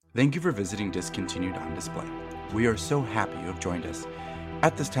Thank you for visiting Discontinued on Display. We are so happy you have joined us.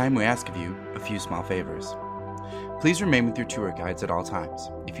 At this time, we ask of you a few small favors. Please remain with your tour guides at all times.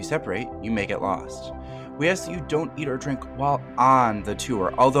 If you separate, you may get lost. We ask that you don't eat or drink while on the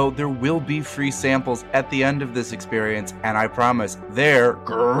tour, although there will be free samples at the end of this experience, and I promise they're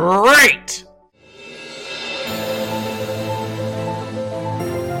great!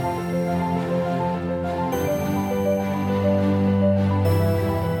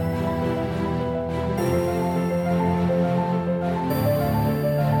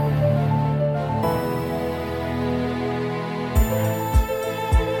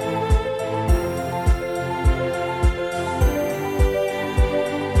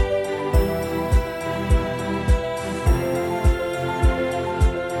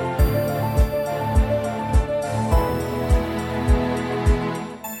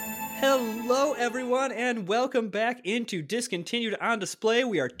 Welcome back into Discontinued on Display.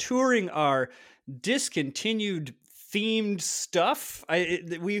 We are touring our discontinued themed stuff.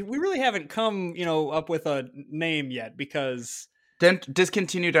 We really haven't come, up with a name yet because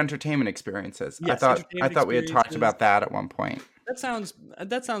Discontinued entertainment experiences. Yes, I thought we had talked about that at one point. That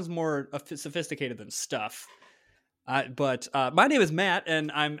sounds more sophisticated than stuff. But my name is Matt,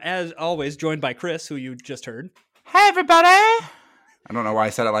 and I'm as always joined by Chris, who you just heard. Hey, everybody! I don't know why I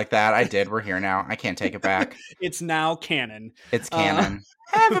said it like that. I did. We're here now. I can't take it back. It's now canon. It's canon.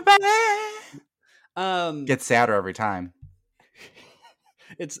 Everybody! Gets sadder every time.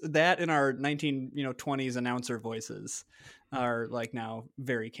 It's that in our 20s announcer voices are like now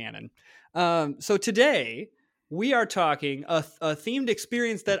very canon. So today we are talking a themed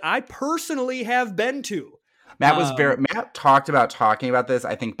experience that I personally have been to. Matt talked about talking about this,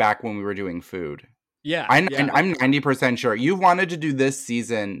 I think, back when we were doing food. Yeah, I'm 90% sure. You've wanted to do this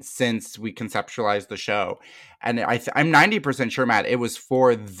season since we conceptualized the show. And I'm 90% sure, Matt, it was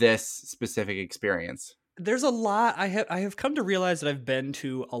for this specific experience. There's a lot. I have come to realize that I've been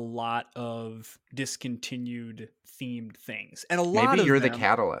to a lot of discontinued themed things. And a lot maybe of you're them, the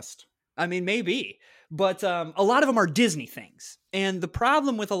catalyst. I mean, maybe. But a lot of them are Disney things. And the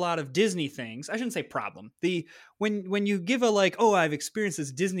problem with a lot of Disney things, I shouldn't say problem. When you give I've experienced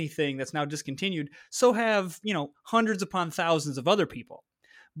this Disney thing that's now discontinued, so have, hundreds upon thousands of other people.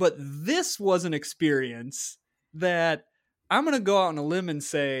 But this was an experience that I'm going to go out on a limb and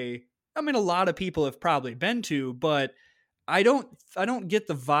say, a lot of people have probably been to, but I don't get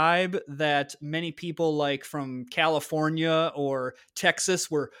the vibe that many people like from California or Texas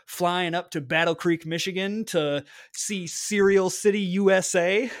were flying up to Battle Creek, Michigan to see Cereal City,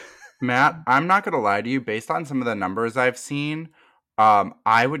 USA. Matt, I'm not going to lie to you. Based on some of the numbers I've seen,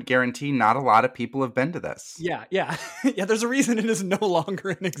 I would guarantee not a lot of people have been to this. Yeah. Yeah, there's a reason it is no longer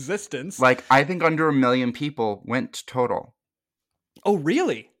in existence. Like, I think under 1 million people went total. Oh,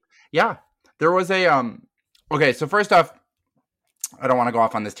 really? Yeah. There was a, okay, so first off, I don't want to go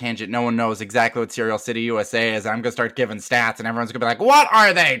off on this tangent. No one knows exactly what Cereal City USA is. I'm going to start giving stats, and everyone's going to be like, what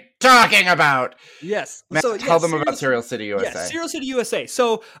are they talking about? Yes. Matt, tell them about Cereal City USA. Yeah, Cereal City USA.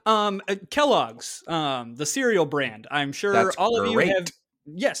 So Kellogg's, the cereal brand. I'm sure That's all great. of you have.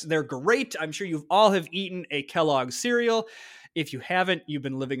 Yes, they're great. I'm sure you all have eaten a Kellogg's cereal. If you haven't, you've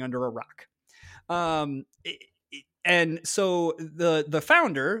been living under a rock. And so the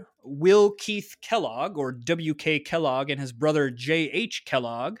founder, Will Keith Kellogg, or W.K. Kellogg, and his brother J.H.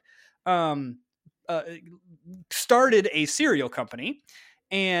 Kellogg, started a cereal company,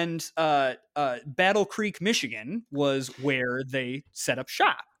 and Battle Creek, Michigan was where they set up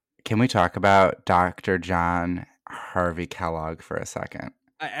shop. Can we talk about Dr. John Harvey Kellogg for a second?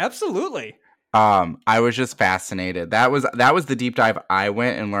 Absolutely. I was just fascinated. That was the deep dive I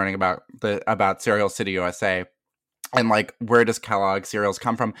went in learning about Cereal City USA. And where does Kellogg cereals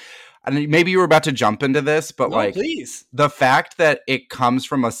come from? And maybe you were about to jump into this, but please. The fact that it comes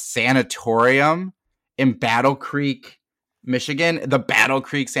from a sanatorium in Battle Creek, Michigan, the Battle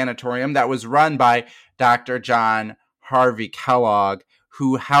Creek Sanatorium that was run by Dr. John Harvey Kellogg,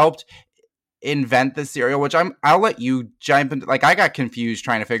 who helped invent the cereal, which I'll let you jump into. I got confused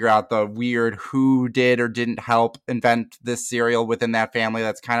trying to figure out the weird who did or didn't help invent this cereal within that family.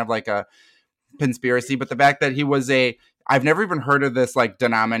 That's kind of like a conspiracy, but the fact that he was I've never even heard of this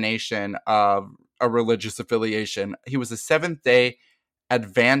denomination of a religious affiliation. He was a Seventh-day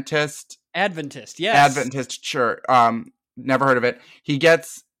Adventist. Yes. Adventist church. Never heard of it. He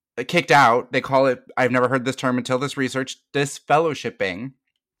gets kicked out. They call it, I've never heard this term until this research, disfellowshipping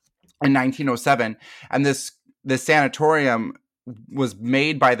in 1907. And this sanatorium was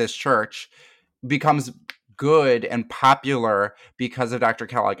made by this church, becomes good and popular because of Dr.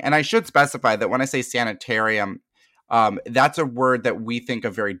 Kellogg. And I should specify that when I say sanitarium, That's a word that we think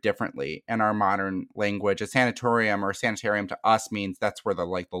of very differently in our modern language. A sanatorium or sanitarium to us means that's where the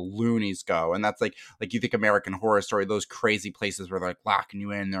loonies go. And that's like you think American Horror Story, those crazy places where they're like locking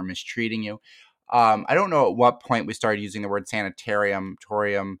you in, they're mistreating you. I don't know at what point we started using the word sanitarium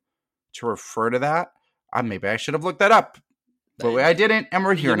to refer to that. Maybe I should have looked that up, but I didn't, and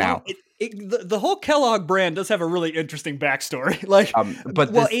we're here now. The whole Kellogg brand does have a really interesting backstory.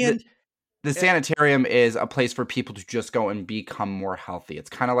 The sanitarium is a place for people to just go and become more healthy.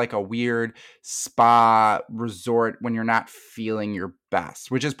 It's kind of like a weird spa resort when you're not feeling your best,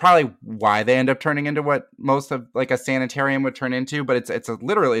 which is probably why they end up turning into what most of like a sanitarium would turn into. But it's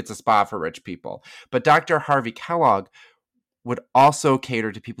a spa for rich people. But Dr. Harvey Kellogg would also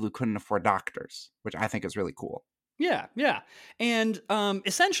cater to people who couldn't afford doctors, which I think is really cool. Yeah. And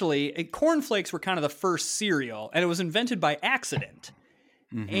essentially, cornflakes were kind of the first cereal, and it was invented by accident.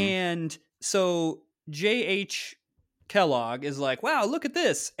 Mm-hmm. And so J.H. Kellogg is like, wow, look at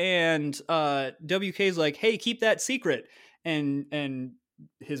this. And WK's like, hey, keep that secret. And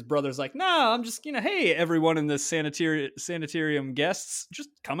his brother's like, no, I'm just, hey, everyone in this sanitarium guests, just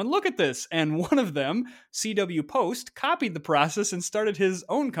come and look at this. And one of them, C.W. Post, copied the process and started his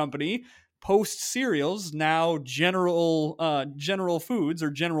own company, Post Cereals, now General Foods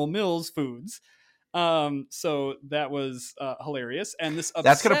or General Mills Foods. So that was hilarious, and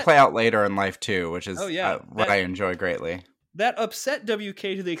that's going to play out later in life too, which is what I enjoy greatly. That upset WK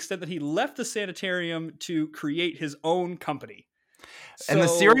to the extent that he left the sanitarium to create his own company. And the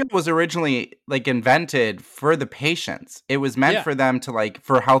cereal was originally invented for the patients. It was meant for them to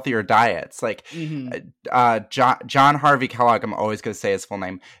for healthier diets. John Harvey Kellogg, I'm always going to say his full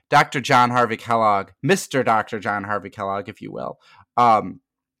name, Dr. John Harvey Kellogg, Mr. Dr. John Harvey Kellogg, if you will.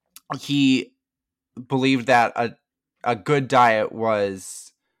 He believed that a good diet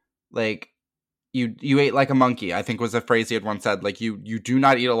was you ate like a monkey, I think was a phrase he had once said. You do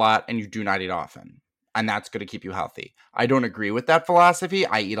not eat a lot and you do not eat often. And that's going to keep you healthy. I don't agree with that philosophy.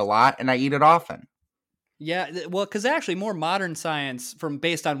 I eat a lot and I eat it often. Yeah, well, because actually more modern science,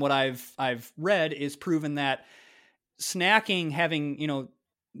 based on what I've read, is proven that snacking, having,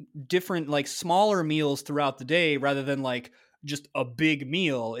 different smaller meals throughout the day rather than just a big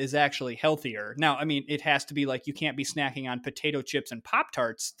meal is actually healthier. Now, I mean, it has to be you can't be snacking on potato chips and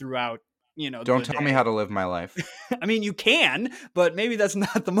Pop-Tarts throughout, Don't tell me how to live my life. I mean, you can, but maybe that's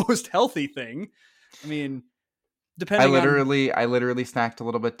not the most healthy thing. I mean, depending I literally snacked a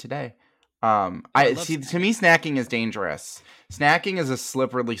little bit today. To me, snacking is dangerous. Snacking is a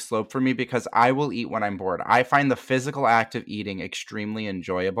slippery slope for me because I will eat when I'm bored. I find the physical act of eating extremely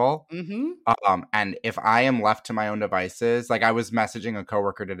enjoyable. Mm-hmm. And if I am left to my own devices, I was messaging a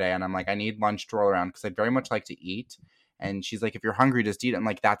coworker today and I'm like, I need lunch to roll around because I'd very much like to eat. And she's like, if you're hungry, just eat it. I'm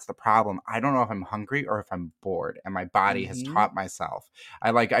like, that's the problem. I don't know if I'm hungry or if I'm bored. And my body has taught myself.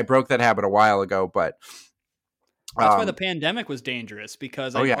 I broke that habit a while ago, but that's why the pandemic was dangerous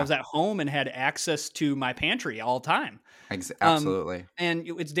because I was at home and had access to my pantry all the time. Absolutely. And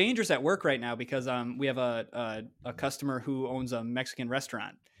it's dangerous at work right now because we have a customer who owns a Mexican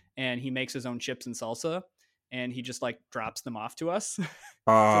restaurant and he makes his own chips and salsa and he just drops them off to us.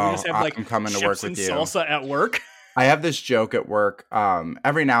 Oh, so we just have I'm coming to work with you. Salsa at work. I have this joke at work.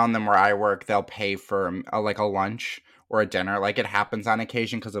 Every now and then where I work, they'll pay for a lunch or a dinner. It happens on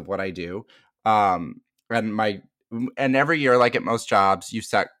occasion because of what I do. And every year, at most jobs, you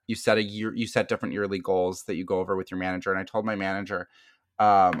set different yearly goals that you go over with your manager. And I told my manager,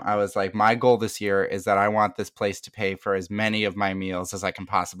 I was like, my goal this year is that I want this place to pay for as many of my meals as I can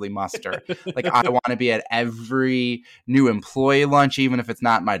possibly muster. I want to be at every new employee lunch, even if it's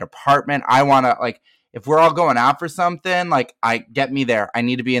not my department. I want to if we're all going out for something, I get me there. I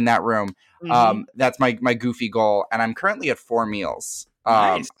need to be in that room. Mm-hmm. That's my goofy goal. And I'm currently at 4 meals.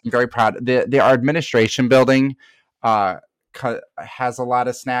 Nice. I'm very proud. Our administration building has a lot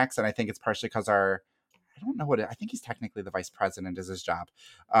of snacks. And I think it's partially because I don't know I think he's technically the vice president is his job.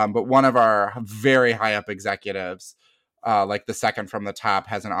 But one of our very high up executives, the second from the top,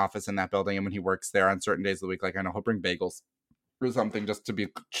 has an office in that building. And when he works there on certain days of the week, I know he'll bring bagels or something just to be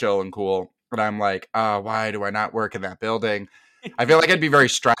chill and cool. But I'm like, why do I not work in that building? I feel like I'd be very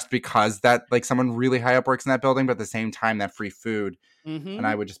stressed because that someone really high up works in that building, but at the same time, that free food, and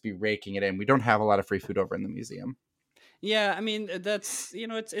I would just be raking it in. We don't have a lot of free food over in the museum. Yeah, I mean, that's,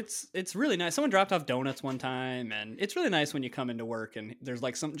 it's really nice. Someone dropped off donuts one time, and it's really nice when you come into work and there's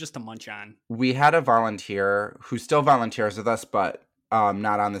something just to munch on. We had a volunteer who still volunteers with us, but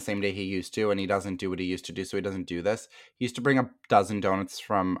not on the same day he used to, and he doesn't do what he used to do, so he doesn't do this. He used to bring a dozen donuts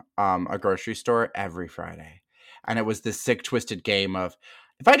from a grocery store every Friday. And it was this sick, twisted game of,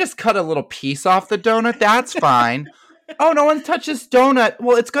 if I just cut a little piece off the donut, that's fine. Oh, no one's touched this donut.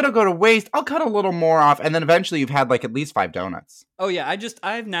 Well, it's going to go to waste. I'll cut a little more off. And then eventually you've had like at least 5 donuts. Oh yeah,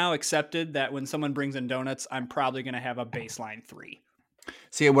 I've now accepted that when someone brings in donuts, I'm probably going to have a baseline 3.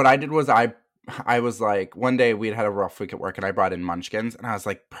 See, what I did was I was like, one day we'd had a rough week at work and I brought in Munchkins and I was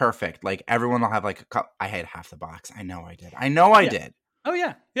like, perfect. Like everyone will have like a cup. I had half the box. I know I did. I did. Oh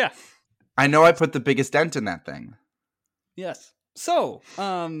yeah. Yeah. I know I put the biggest dent in that thing. Yes. So,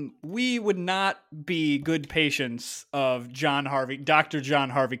 we would not be good patients of Dr. John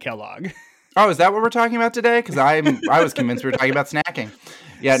Harvey Kellogg. Oh, is that what we're talking about today? Because I was convinced we were talking about snacking.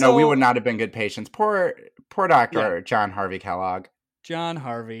 Yeah, no, we would not have been good patients. Poor Dr. John Harvey Kellogg. John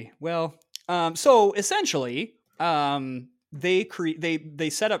Harvey. Well, so essentially, they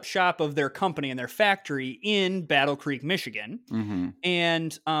set up shop of their company and their factory in Battle Creek, Michigan,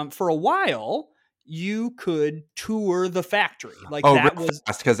 and for a while you could tour the factory. Like that was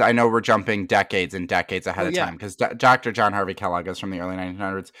because I know we're jumping decades and decades ahead of time because Dr. John Harvey Kellogg is from the early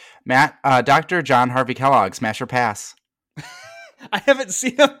 1900s. Matt, Dr. John Harvey Kellogg, smash or pass? I haven't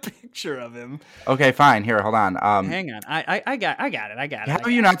seen a picture of him. Okay, fine. Here, hold on. Hang on. I got it. How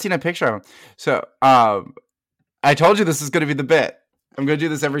have you not seen a picture of him? So, I told you this is going to be the bit. I'm going to do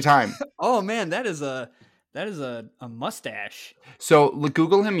this every time. Oh man, that is a mustache. So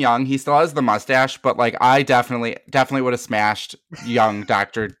Google him young. He still has the mustache, but like I definitely would have smashed young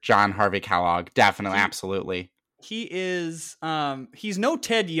Dr. John Harvey Kellogg. Definitely, absolutely. He is. He's no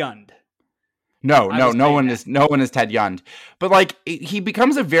Ted Yund. No one is Ted Yund. But like he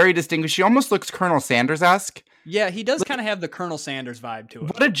becomes a very distinguished. He almost looks Colonel Sanders-esque. Yeah, he does kind of have the Colonel Sanders vibe to him.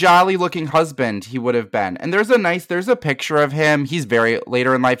 What a jolly looking husband he would have been. And there's a picture of him. He's very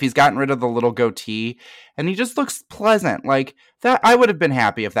later in life. He's gotten rid of the little goatee and he just looks pleasant. Like that, I would have been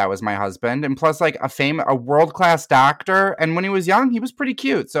happy if that was my husband. And plus like a world-class doctor. And when he was young, he was pretty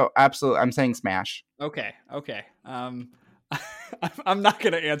cute. So absolutely, I'm saying smash. Okay. I'm not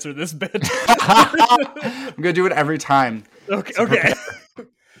going to answer this bit. I'm going to do it every time. Okay.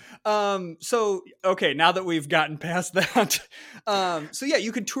 So now that we've gotten past that, so yeah,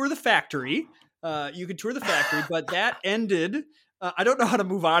 you could tour the factory. But that ended. I don't know how to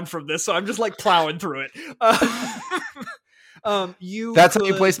move on from this, so I'm just like plowing through it. How you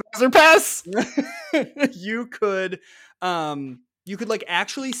play Master Pass. You could like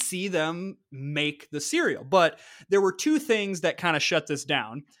actually see them make the cereal, but there were 2 things that kind of shut this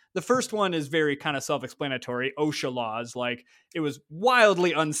down. The first one is very kind of self-explanatory. OSHA laws, like it was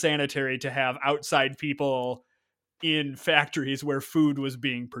wildly unsanitary to have outside people in factories where food was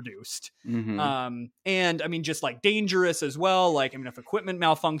being produced. And I mean, just like dangerous as well. Like, I mean, if equipment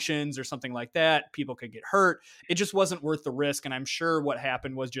malfunctions or something like that, people could get hurt. It just wasn't worth the risk. And I'm sure what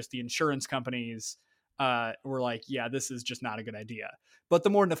happened was just the insurance companies were like, yeah, this is just not a good idea. But the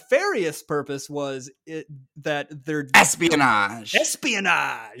more nefarious purpose was that their espionage.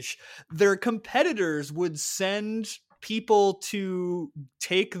 Their competitors would send people to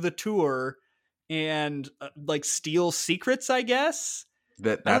take the tour and like steal secrets, I guess.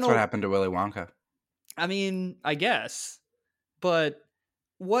 That's what happened to Willy Wonka. I mean, I guess. But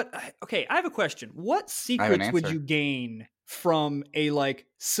I have a question. What secrets would you gain from a like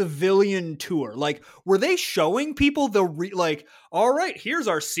civilian tour? Like, were they showing people like, all right, here's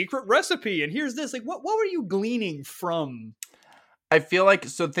our secret recipe and here's this, like what were you gleaning from? I feel like,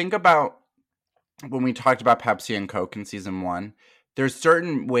 so think about when we talked about Pepsi and Coke in season 1, there's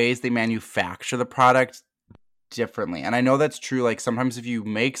certain ways they manufacture the product differently. And I know that's true. Like sometimes if you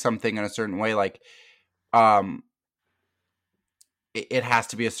make something in a certain way, like, it has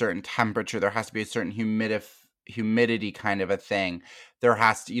to be a certain temperature. There has to be a certain humidity kind of a thing. There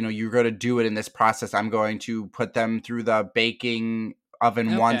has to, you're going to do it in this process. I'm going to put them through the baking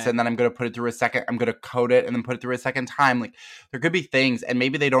oven once, and then I'm going to put it through a second. I'm going to coat it and then put it through a second time. Like there could be things, and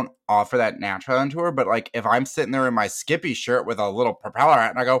maybe they don't offer that naturally on tour, but like if I'm sitting there in my Skippy shirt with a little propeller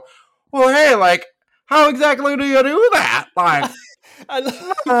hat and I go, well, hey, like how exactly do you do that? Like,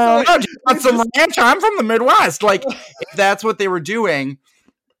 some ranch. I'm from the Midwest. Like if that's what they were doing.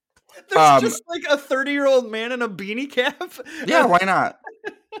 There's just like a 30-year-old man in a beanie cap. Yeah, why not?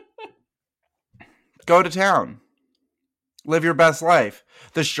 Go to town. Live your best life.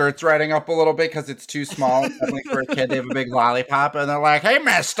 The shirt's riding up a little bit because it's too small. Definitely for a kid, they have a big lollipop, and they're like, "Hey,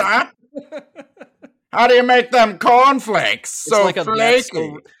 mister, how do you make them cornflakes so like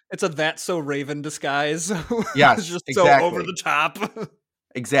flaky?" It's a That's So Raven disguise. Yes, it's just exactly. So over the top.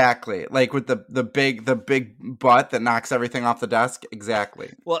 Exactly, like with the big butt that knocks everything off the desk.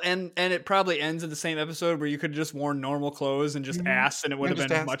 Exactly. Well, and it probably ends in the same episode where you could just worn normal clothes and just asked, and it would have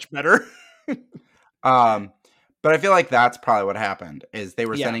been much better. But I feel like that's probably what happened is they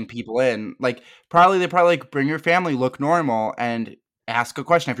were Yeah. sending people in. Like they probably like bring your family, look normal, and ask a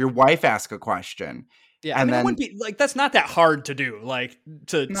question. If your wife asks a question, Yeah, I and mean, it then wouldn't be like that's not that hard to do. Like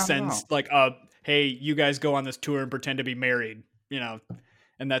to not at send all. like, hey, you guys go on this tour and pretend to be married,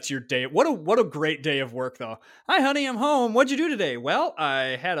 and that's your day. What a great day of work, though. Hi, honey, I'm home. What'd you do today? Well,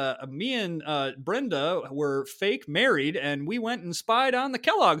 I had me and Brenda were fake married, and we went and spied on the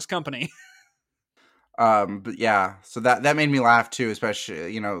Kellogg's company. But yeah, so that made me laugh too,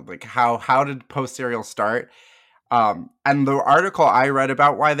 especially like how did Post Serial start? And the article I read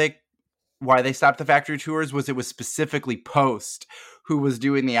about why they stopped the factory tours was it was specifically Post who was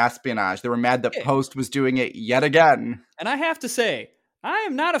doing the espionage. They were mad that Okay. Post was doing it yet again. And I have to say, I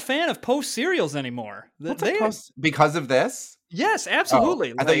am not a fan of Post cereals anymore. What's a Post because of this? Yes, Oh,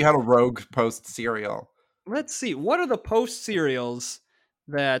 absolutely. I thought you had a rogue Post cereal. Let's see. What are the Post cereals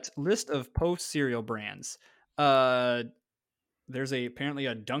that list of Post cereal brands? There's apparently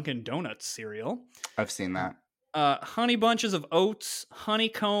a Dunkin' Donuts cereal. I've seen that. Honey Bunches of Oats,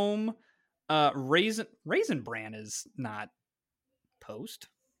 Honeycomb, Raisin Bran is not Post.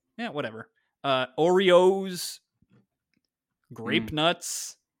 Yeah, whatever. Oreos, Grape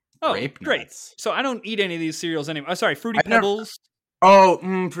Nuts. Oh, Grape great. Nuts. So I don't eat any of these cereals anymore. Oh, sorry, Fruity I've never- Pebbles.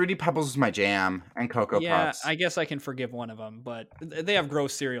 Fruity Pebbles is my jam, and Cocoa Puffs. I guess I can forgive one of them, but they have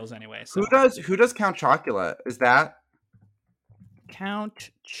gross cereals anyway. So. Who does Count Chocula? Is that Count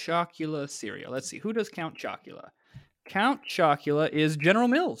Chocula cereal? Let's see. Who does Count Chocula? Count Chocula is General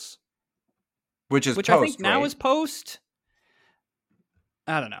Mills, which Post, I think now is Post.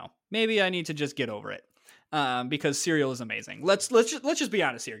 I don't know. Maybe I need to just get over it. Because cereal is amazing. Let's just be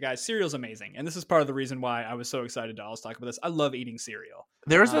honest here, guys. Cereal's amazing, and this is part of the reason why I was so excited to always talk about this. I love eating cereal.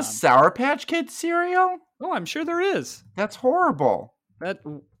 There's a Sour Patch Kids cereal? Oh, I'm sure there is. That's horrible. That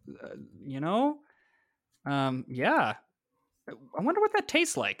yeah. I wonder what that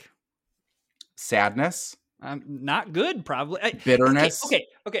tastes like. Sadness. Not good, probably. Bitterness.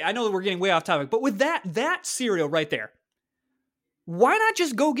 Okay. I know that we're getting way off topic, but with that cereal right there, why not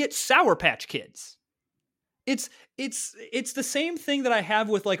just go get Sour Patch Kids? It's the same thing that I have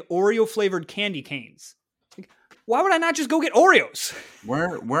with like Oreo flavored candy canes. Like, why would I not just go get Oreos?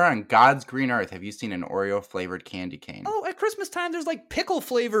 We're on God's green earth. Have you seen an Oreo flavored candy cane? Oh, at Christmas time, there's like pickle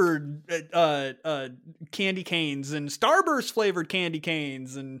flavored candy canes and Starburst flavored candy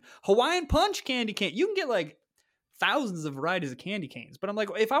canes and Hawaiian Punch candy cane. You can get like thousands of varieties of candy canes. But I'm like,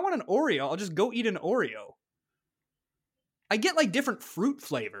 if I want an Oreo, I'll just go eat an Oreo. I get like different fruit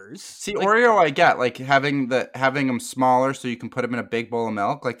flavors. See, like, Oreo, I get like having them smaller so you can put them in a big bowl of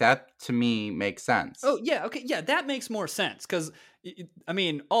milk. Like that to me makes sense. Oh yeah, okay, yeah, that makes more sense because I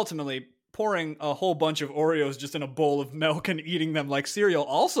mean, ultimately, pouring a whole bunch of Oreos just in a bowl of milk and eating them like cereal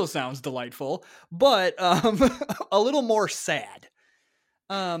also sounds delightful, but a little more sad.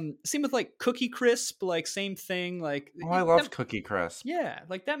 Same with like Cookie Crisp, like same thing. Like, oh, I love Cookie Crisp. Yeah,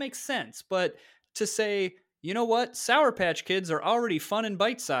 like that makes sense. But to say, you know what? Sour Patch Kids are already fun and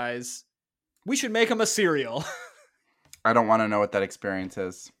bite size. We should make them a cereal. I don't want to know what that experience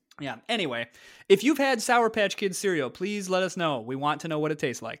is. Yeah. Anyway, if you've had Sour Patch Kids cereal, please let us know. We want to know what it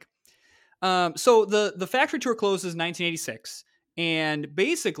tastes like. So the factory tour closes in 1986. And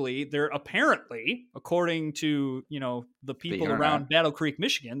basically, they're apparently, according to, the people around Battle Creek,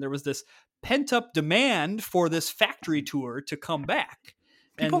 Michigan, there was this pent-up demand for this factory tour to come back.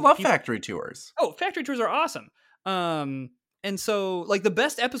 People love factory tours. Oh, factory tours are awesome. And so, like, the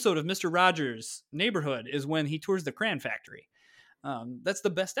best episode of Mr. Rogers' Neighborhood is when he tours the Cran factory. That's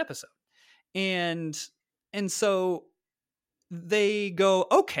the best episode. And so they go,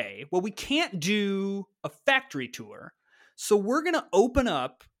 okay, well, we can't do a factory tour. So we're going to open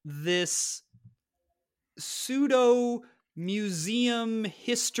up this pseudo museum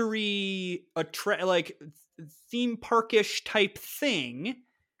history, theme parkish type thing.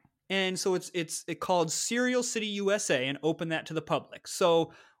 And so it's called Cereal City USA and open that to the public.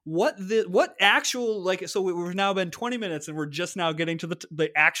 So what actual, like, so we've now been 20 minutes and we're just now getting to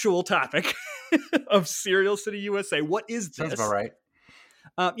the actual topic of Cereal City USA. What is this? Sounds about right.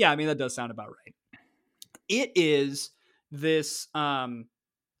 Yeah, I mean, that does sound about right. It is this,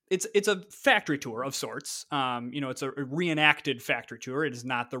 it's a factory tour of sorts. It's a reenacted factory tour. It is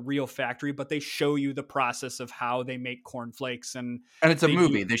not the real factory, but they show you the process of how they make cornflakes. And it's a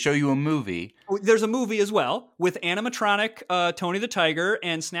movie. They show you a movie. There's a movie as well with animatronic Tony the Tiger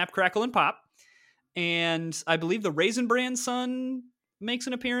and Snap, Crackle, and Pop. And I believe the Raisin Bran son makes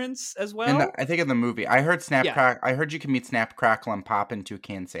an appearance as well. I think in the movie, I heard I heard you can meet Snap, Crackle, and Pop in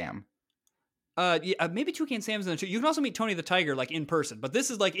Toucan Sam. Yeah, maybe Toucan Sam's in the show. You can also meet Tony the Tiger like in person, but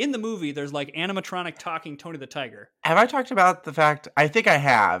this is like in the movie. There's like animatronic talking Tony the Tiger. Have I talked about the fact? I think I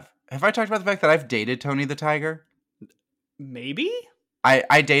have. Have I talked about the fact that I've dated Tony the Tiger? Maybe.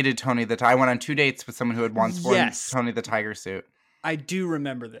 I dated Tony the Tiger. I went on 2 dates with someone who had once worn Yes. Tony the Tiger suit. I do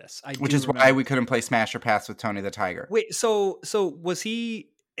remember this. Which is why we couldn't play Smash or Pass with Tony the Tiger. Wait, so was he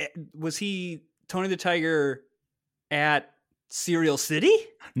Tony the Tiger at Cereal City?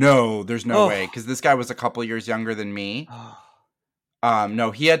 No, there's no way, because this guy was a couple years younger than me.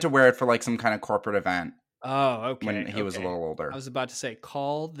 No, he had to wear it for like some kind of corporate event. Oh, okay. When he was a little older. I was about to say,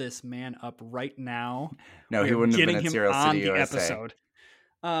 call this man up right now. No, he wouldn't have been at Cereal City USA. Episode.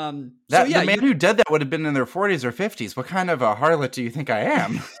 The man who did that would have been in their 40s or 50s. What kind of a harlot do you think I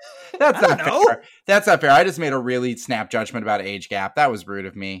am? That's not fair. That's not fair. I just made a really snap judgment about age gap. That was rude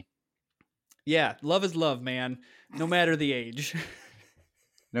of me. Yeah, love is love, man. No matter the age.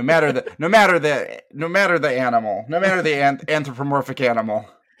 No matter the animal, no matter the anthropomorphic animal.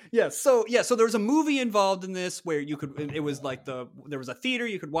 Yeah, so there was a movie involved in this where it was like there was a theater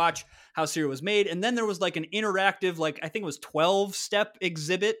you could watch how cereal was made, and then there was like an interactive, like I think it was 12-step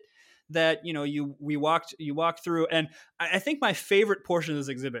exhibit that you walked through, and I think my favorite portion of this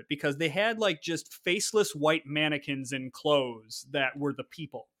exhibit, because they had like just faceless white mannequins in clothes that were the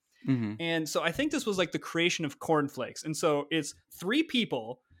people. Mm-hmm. And so I think this was like the creation of cornflakes. And so it's 3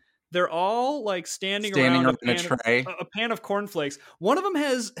 people. They're all like standing around a pan of cornflakes. One of them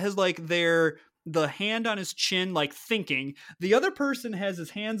has like the hand on his chin, like thinking. The other person has his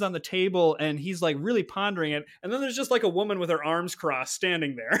hands on the table and he's like really pondering it. And then there's just like a woman with her arms crossed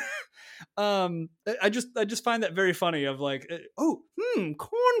standing there. I just find that very funny of like,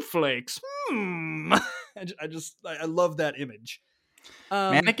 cornflakes. I love that image.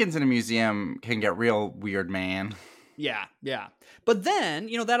 Mannequins in a museum can get real weird, man. Yeah. But then,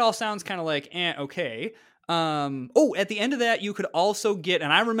 that all sounds kind of like, okay. At the end of that, you could also get,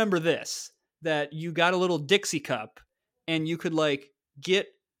 and I remember this, that you got a little Dixie cup and you could like get,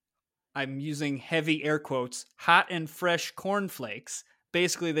 I'm using heavy air quotes, hot and fresh cornflakes.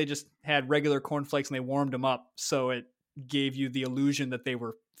 Basically, they just had regular cornflakes and they warmed them up. So it gave you the illusion that they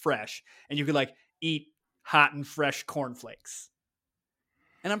were fresh, and you could like eat hot and fresh cornflakes.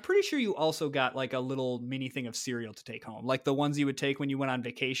 And I'm pretty sure you also got like a little mini thing of cereal to take home, like the ones you would take when you went on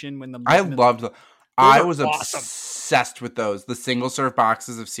vacation. I was obsessed with those, the single serve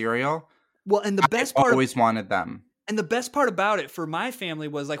boxes of cereal. Well, and the best part, always wanted them. And the best part about it for my family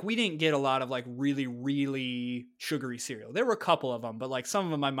was like we didn't get a lot of like really, really sugary cereal. There were a couple of them, but like some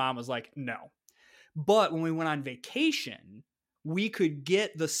of them, my mom was like, no. But when we went on vacation, we could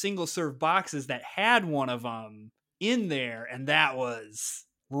get the single serve boxes that had one of them in there, and that was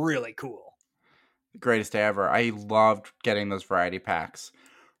really cool. The greatest day ever. I loved getting those variety packs.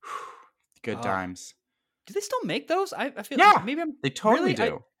 Good times. Do they still make those? I feel like maybe they totally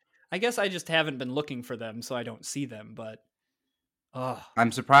do. I guess I just haven't been looking for them, so I don't see them, but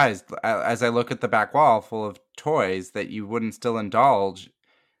I'm surprised as I look at the back wall full of toys that you wouldn't still indulge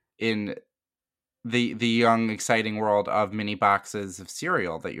in the young, exciting world of mini boxes of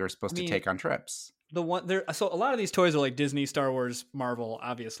cereal that you're supposed to take on trips. So a lot of these toys are like Disney, Star Wars, Marvel,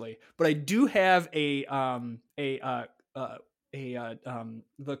 obviously. But I do have the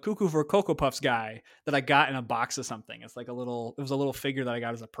Cuckoo for Cocoa Puffs guy that I got in a box of something. It's like it was a little figure that I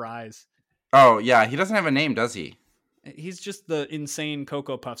got as a prize. Oh yeah, he doesn't have a name, does he? He's just the insane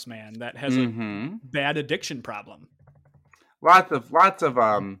Cocoa Puffs man that has a bad addiction problem. Lots of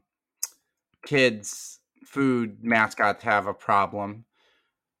kids food mascots have a problem.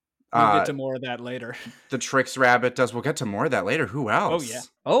 We'll get to more of that later. The Trix Rabbit does. We'll get to more of that later. Who else? Oh yeah.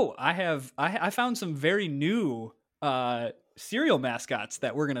 Oh, I found some very new cereal mascots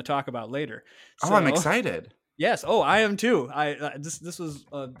that we're going to talk about later. So, I'm excited. Yes. Oh, I am too. This was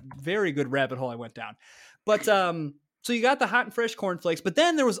a very good rabbit hole I went down. But so you got the hot and fresh cornflakes, but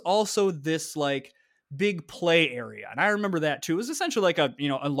then there was also this like big play area, and I remember that too. It was essentially like a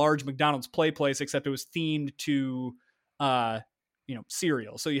large McDonald's play place, except it was themed to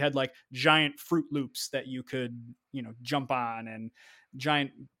cereal. So you had like giant Fruit Loops that you could, jump on, and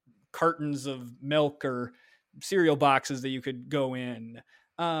giant cartons of milk or cereal boxes that you could go in.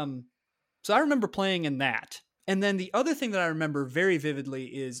 So I remember playing in that. And then the other thing that I remember very vividly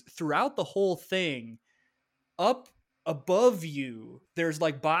is throughout the whole thing, up above you, there's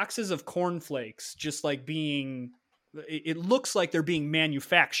like boxes of cornflakes just like it looks like they're being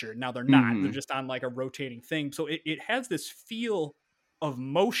manufactured. Now they're not. Mm-hmm. They're just on like a rotating thing. So it has this feel of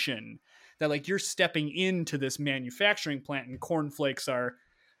motion that like you're stepping into this manufacturing plant and cornflakes are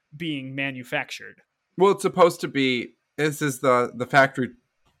being manufactured. Well, it's supposed to be, this is the factory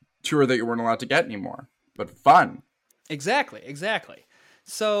tour that you weren't allowed to get anymore, but fun. Exactly.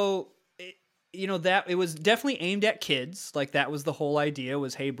 So, that it was definitely aimed at kids. Like that was the whole idea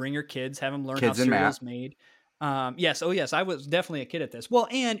was, hey, bring your kids, have them learn Kids how and cereal's Matt. made. Yes. Oh yes. I was definitely a kid at this. Well,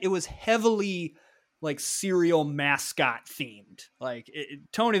 and it was heavily like cereal mascot themed. Like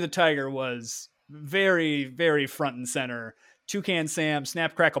Tony the Tiger was very, very front and center. Toucan Sam,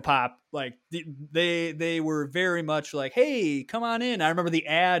 Snap Crackle Pop, like they were very much like, hey, come on in. I remember the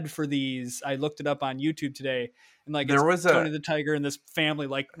ad for these. I looked it up on YouTube today, and like There was Tony the Tiger and this family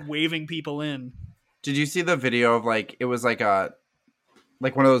like waving people in. Did you see the video of like it was like one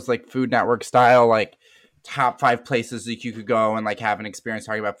of those like Food Network style like top 5 places that you could go and like have an experience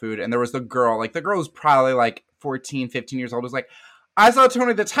talking about food, and there was the girl was probably like 14, 15 years old, was like, I saw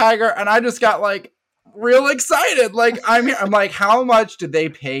Tony the Tiger and I just got like real excited. Like I'm like, how much did they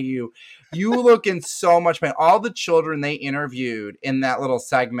pay you? You look in so much pain. All the children they interviewed in that little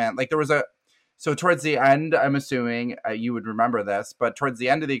segment, like there was so towards the end, I'm assuming you would remember this, but towards the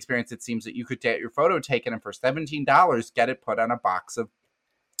end of the experience, it seems that you could get your photo taken and for $17 get it put on a box of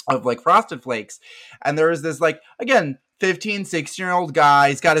like Frosted Flakes. And there was this like, again, 15, 16-year-old guy.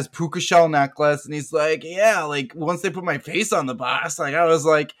 He's got his puka shell necklace and he's like, yeah, like once they put my face on the box, like I was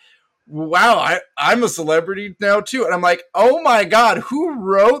like, wow, I'm a celebrity now too. And I'm like, oh my God, who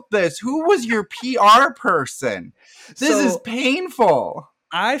wrote this? Who was your PR person? This is painful.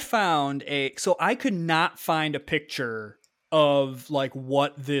 I found so I could not find a picture of like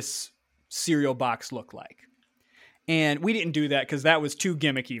what this cereal box looked like. And we didn't do that because that was too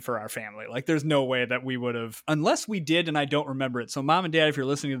gimmicky for our family. Like there's no way that we would have, unless we did and I don't remember it. So Mom and Dad, if you're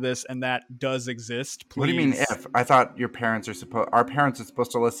listening to this and that does exist, please. What do you mean if? I thought our parents are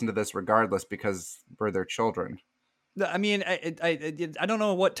supposed to listen to this regardless because we're their children. I mean, I don't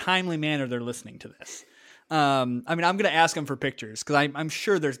know what timely manner they're listening to this. I mean, I'm going to ask them for pictures because I'm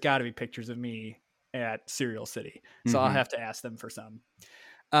sure there's got to be pictures of me at Cereal City. So I'll have to ask them for some.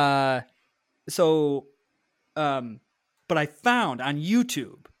 But I found on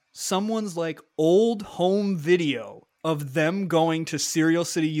YouTube someone's like old home video of them going to Cereal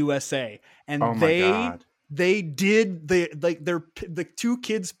City, USA, and they did the 2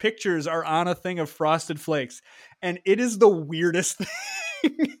 kids' pictures are on a thing of Frosted Flakes, and it is the weirdest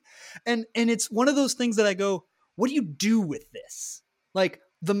thing. and it's one of those things that I go, what do you do with this? Like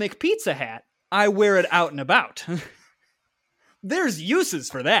the McPizza hat, I wear it out and about. There's uses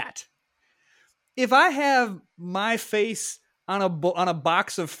for that. If I have my face on a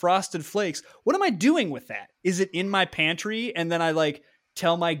box of Frosted Flakes, what am I doing with that? Is it in my pantry and then I like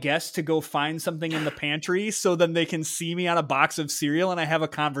tell my guests to go find something in the pantry so then they can see me on a box of cereal and I have a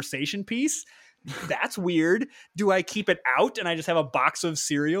conversation piece? That's weird. Do I keep it out and I just have a box of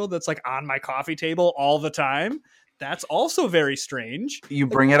cereal that's like on my coffee table all the time? That's also very strange. You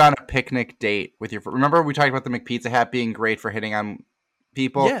bring it on a picnic date with your... Remember we talked about the McPizza hat being great for hitting on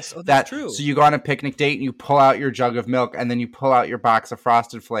people? Yes, that's true. So you go on a picnic date and you pull out your jug of milk and then you pull out your box of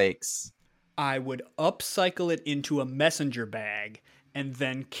Frosted Flakes. I would upcycle it into a messenger bag and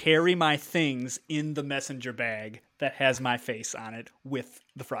then carry my things in the messenger bag that has my face on it with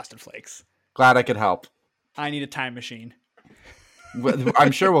the Frosted Flakes. Glad I could help. I need a time machine.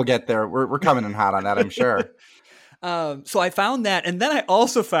 I'm sure we'll get there. We're coming in hot on that, I'm sure. So I found that, and then I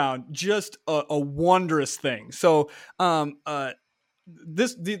also found just a wondrous thing. So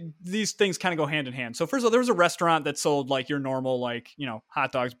these things kind of go hand in hand. So first of all, there was a restaurant that sold like your normal, like, you know,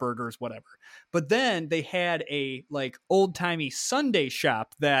 hot dogs, burgers, whatever. But then they had a like old timey Sunday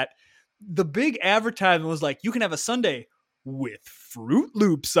shop that the big advertisement was like, you can have a sundae with Fruit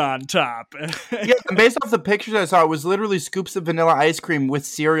Loops on top. Yeah, and based off the pictures I saw, it was literally scoops of vanilla ice cream with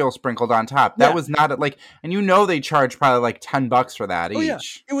cereal sprinkled on top. That was not like, and you know they charge probably like $10 for that each. Yeah.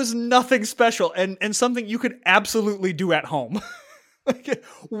 It was nothing special and something you could absolutely do at home. Like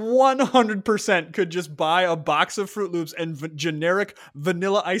 100% could just buy a box of Fruit Loops and generic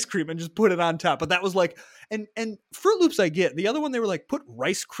vanilla ice cream and just put it on top. But that was like, and Fruit Loops I get. The other one, they were like, put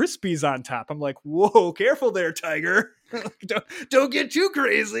Rice Krispies on top. I'm like, whoa, careful there, Tiger. don't get too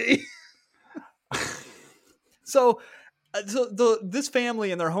crazy. So this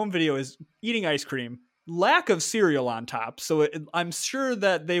family in their home video is eating ice cream, lack of cereal on top. So I'm sure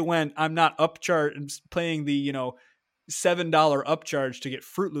that they went, I'm not paying the, you know, $7 upcharge to get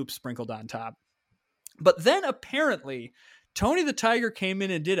Fruit Loops sprinkled on top. But then apparently Tony the Tiger came in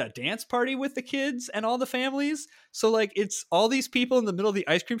and did a dance party with the kids and all the families. So like it's all these people in the middle of the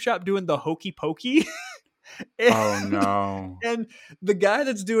ice cream shop doing the hokey pokey. Oh no. And the guy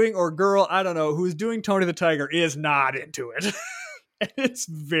that's doing, or girl, I don't know, who's doing Tony the Tiger is not into it. And it's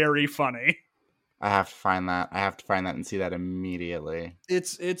very funny. I have to find that. I have to find that and see that immediately.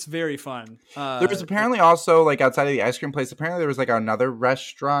 It's very fun. There was apparently also, like, outside of the ice cream place, apparently there was like another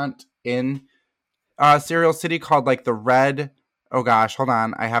restaurant in Cereal City called like the Red. Oh gosh, hold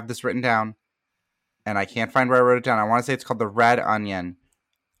on. I have this written down and I can't find where I wrote it down. I want to say it's called the Red Onion.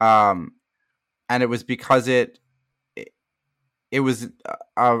 And it was because it was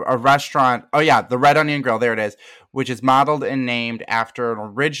a restaurant. Oh yeah, the Red Onion Grill. There it is, which is modeled and named after an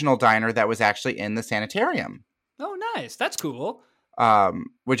original diner that was actually in the sanitarium. Oh, nice. That's cool.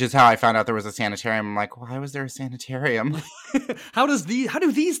 Which is how I found out there was a sanitarium. I'm like, why was there a sanitarium? How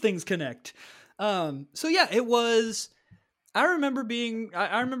do these things connect? So yeah, it was. I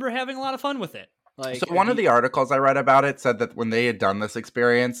remember having a lot of fun with it. Like, so one of the articles I read about it said that when they had done this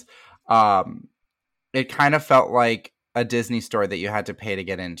experience, it kind of felt like a Disney store that you had to pay to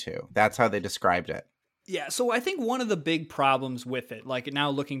get into. That's how they described it. Yeah, so I think one of the big problems with it, like now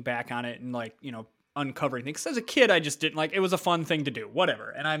looking back on it and like, uncovering things, 'cause as a kid I just didn't like, it was a fun thing to do, whatever.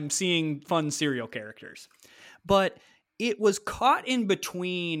 And I'm seeing fun cereal characters. But it was caught in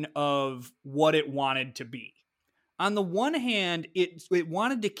between of what it wanted to be. On the one hand, it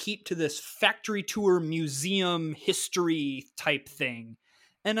wanted to keep to this factory tour museum history type thing.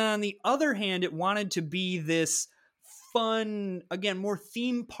 And on the other hand, it wanted to be this fun, again, more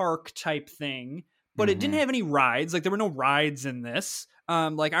theme park type thing, but it didn't have any rides. Like, there were no rides in this.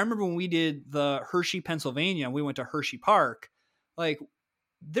 Like, I remember when we did the Hershey, Pennsylvania, and we went to Hershey Park, like,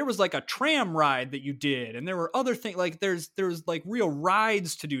 there was like a tram ride that you did, and there were other things, like there's like real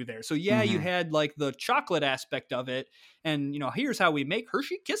rides to do there. So yeah, you had like the chocolate aspect of it, and here's how we make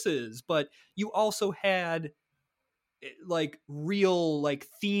Hershey Kisses, but you also had like real like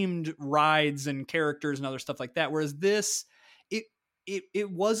themed rides and characters and other stuff like that. Whereas this,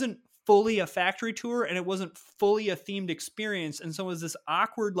 it wasn't fully a factory tour and it wasn't fully a themed experience, and so it was this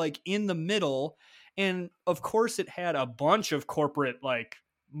awkward like in the middle. And of course it had a bunch of corporate like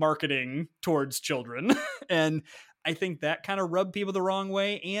marketing towards children and I think that kind of rubbed people the wrong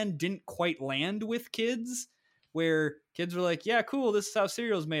way and didn't quite land with kids, where kids were like, yeah, cool, this is how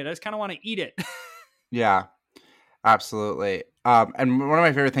cereal's made, I just kind of want to eat it. Yeah, absolutely. And one of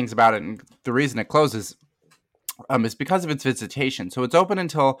my favorite things about it, and the reason it closes, is because of its visitation. So it's open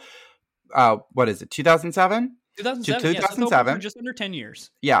until what is it, 2007? 2007, yeah, so it's open for just under 10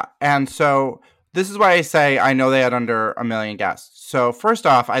 years. Yeah, and so this is why I say I know they had under 1 million guests. So first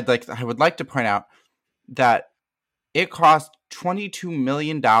off, I would like to point out that it cost $22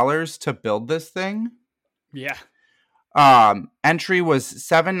 million to build this thing. Yeah. Entry was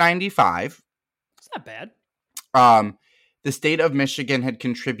 $795. It's not bad. The state of Michigan had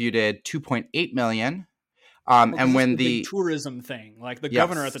contributed $2.8 million. And when the tourism thing, like the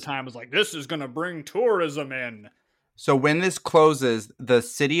governor at the time was like, this is going to bring tourism in. So when this closes, the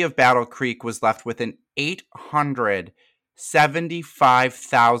city of Battle Creek was left with an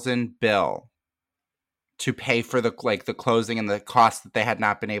 $875,000 bill to pay for the closing and the costs that they had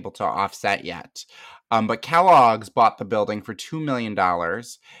not been able to offset yet. But Kellogg's bought the building for $2 million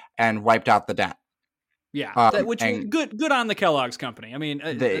and wiped out the debt. Yeah, which was good on the Kellogg's company. I mean,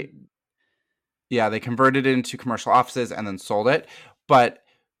 they converted it into commercial offices and then sold it. But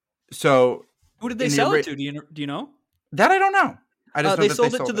so who did they sell it to? Do you know? That I don't know. I just know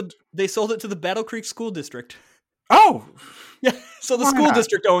they sold it to the Battle Creek School District. Oh, yeah. So the school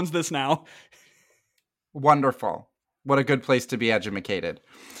district owns this now. Wonderful. What a good place to be educated.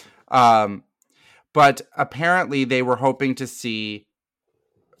 But apparently they were hoping to see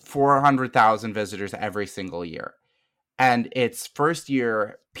 400,000 visitors every single year. And its first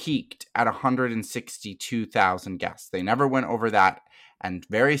year peaked at 162,000 guests. They never went over that. And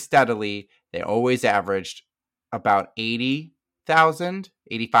very steadily, they always averaged about 80,000,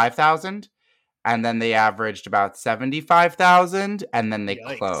 85,000. And then they averaged about 75,000. And then they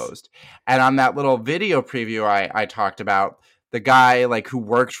closed. And on that little video preview I talked about, the guy who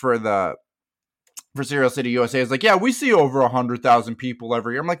worked for Cereal City USA is like, yeah, we see over 100,000 people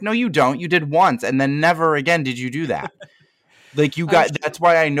every year. I'm like, no, you don't. You did once, and then never again did you do that. That's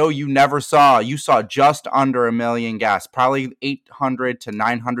why I know you saw just under 1 million guests, probably 800 to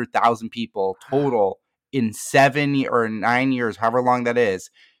 900,000 people total in 7 or 9 years, however long that is,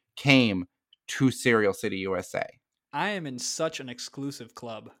 came to Cereal City USA. I am in such an exclusive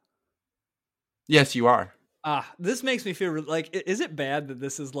club. Yes, you are. This makes me feel like, is it bad that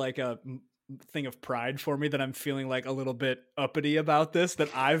this is like a thing of pride for me, that I'm feeling like a little bit uppity about this,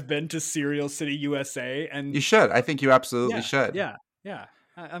 that I've been to Cereal City USA? And you should. I think you absolutely should. Yeah.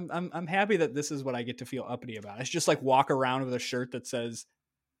 I'm happy that this is what I get to feel uppity about. It's just like walk around with a shirt that says,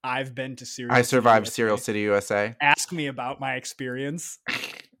 I've been to Cereal City USA. I survived Cereal City USA. Ask me about my experience.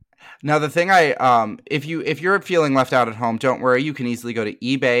 Now the thing if you're feeling left out at home, don't worry. You can easily go to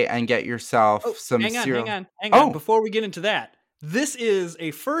eBay and get yourself some cereal. Hang on. Before we get into that, this is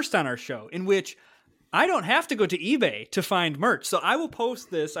a first on our show in which I don't have to go to eBay to find merch. So I will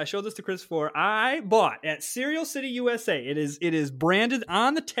post this. I showed this to Chris before. I bought at Cereal City USA. It is branded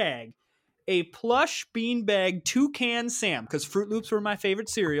on the tag a plush beanbag Toucan Sam, because Fruit Loops were my favorite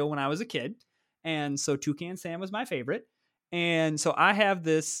cereal when I was a kid. And so Toucan Sam was my favorite. And so I have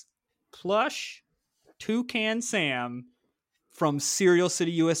this plush Toucan Sam from Cereal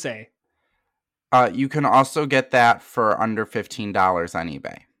City USA. You can also get that for under $15 on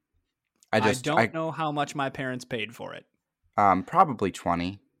eBay. I don't know how much my parents paid for it. Probably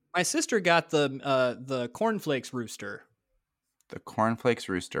 20. My sister got the Cornflakes Rooster. The Cornflakes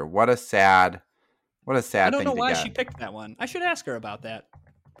Rooster. What a sad thing to get. I don't know why she picked that one. I should ask her about that.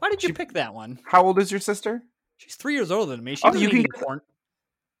 Why did you pick that one? How old is your sister? She's 3 years older than me. She doesn't eat corn.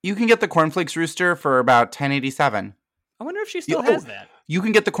 You can get the Cornflakes Rooster for about $10.87. I wonder if she still has that. You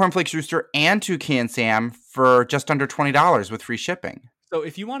can get the Cornflakes Rooster and Toucan Sam for just under $20 with free shipping. So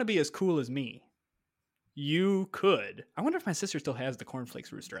if you want to be as cool as me, you could. I wonder if my sister still has the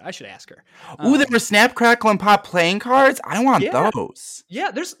Cornflakes Rooster. I should ask her. Ooh, there were Snap, Crackle, and Pop playing cards. I want those.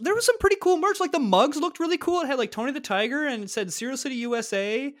 Yeah, there was some pretty cool merch. Like the mugs looked really cool. It had like Tony the Tiger and it said Cereal City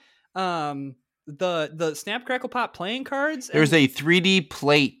USA. The Snap, Crackle, Pop playing cards. There's a 3D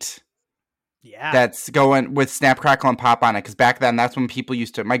plate. Yeah. That's going with Snap, Crackle, and Pop on it. Because back then, that's when people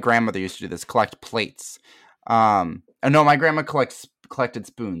my grandmother used to do this, collect plates. No, my grandma collected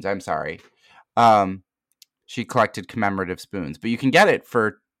spoons. I'm sorry. She collected commemorative spoons. But you can get it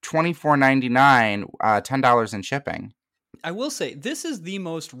for $24.99, $10 in shipping. I will say, this is the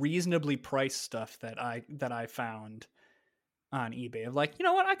most reasonably priced stuff that I found on eBay. Of like, you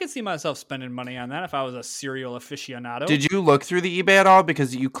know what? I could see myself spending money on that if I was a cereal aficionado. Did you look through the eBay at all?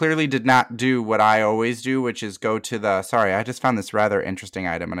 Because you clearly did not do what I always do, which is go to I just found this rather interesting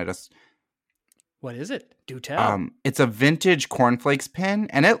item, and What is it? Do tell. It's a vintage cornflakes pin,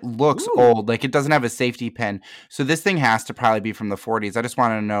 and it looks old. Like, it doesn't have a safety pin. So this thing has to probably be from the 40s. I just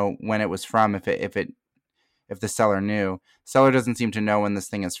want to know when it was from, if the seller knew. Seller doesn't seem to know when this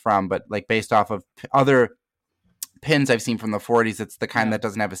thing is from, but like based off of other pins I've seen from the 40s, it's the kind that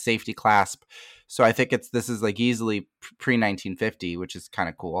doesn't have a safety clasp. So I think this is like easily pre-1950, which is kind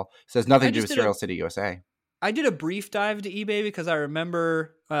of cool. So it has nothing to do with Cereal City USA. I did a brief dive to eBay because I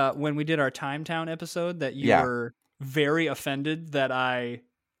remember when we did our Time Town episode that you were very offended that I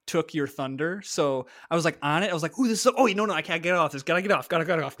took your thunder. So I was like on it. I was like, ooh, this is no, I can't get off this. Gotta get off.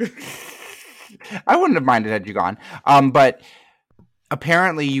 I wouldn't have minded had you gone. But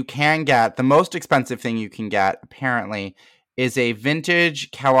apparently you can get, the most expensive thing you can get, apparently, is a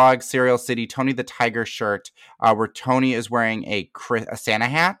vintage Kellogg Cereal City Tony the Tiger shirt where Tony is wearing a Santa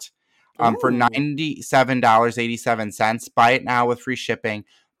hat for $97.87. Buy it now with free shipping.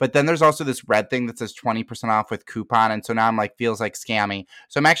 But then there's also this red thing that says 20% off with coupon. And so now I'm like, feels like scammy.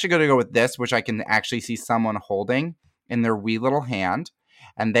 So I'm actually going to go with this, which I can actually see someone holding in their wee little hand.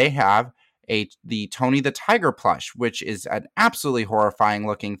 And they have the Tony the Tiger plush, which is an absolutely horrifying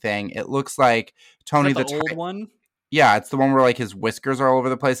looking thing. It looks like Tony the old one. Yeah, it's the one where like his whiskers are all over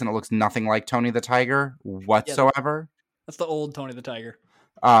the place and it looks nothing like Tony the Tiger whatsoever. That's the old Tony the Tiger.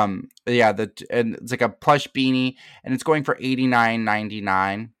 And it's like a plush beanie, and it's going for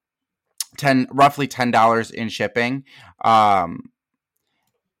 $89.99, roughly $10 in shipping.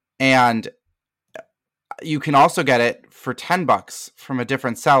 And you can also get it for $10 from a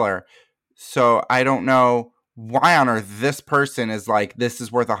different seller. So I don't know why on earth this person is like, this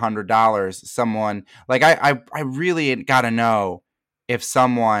is worth $100. Someone like I really got to know if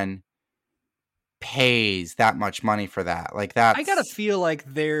someone pays that much money for that. Like that. I gotta feel like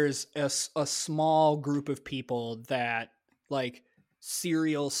there's a small group of people that like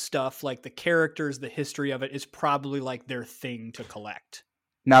cereal stuff, like the characters, the history of it is probably like their thing to collect.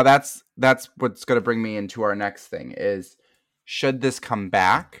 Now that's what's going to bring me into our next thing is, should this come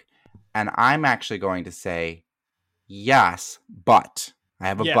back? And I'm actually going to say yes, but I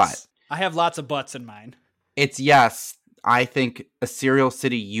have a but. I have lots of buts in mine. It's yes. I think a Cereal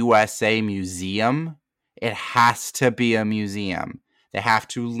City USA museum, it has to be a museum. They have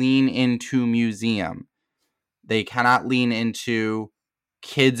to lean into museum. They cannot lean into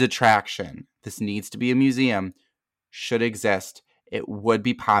kids attraction. This needs to be a museum. Should exist. It would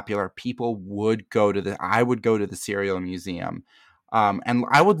be popular. People would go to I would go to the cereal museum. And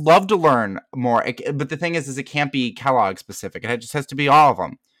I would love to learn more. But the thing is it can't be Kellogg specific. It just has to be all of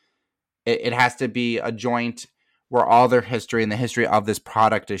them. It has to be a joint where all their history and the history of this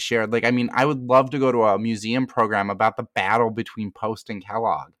product is shared. Like, I mean, I would love to go to a museum program about the battle between Post and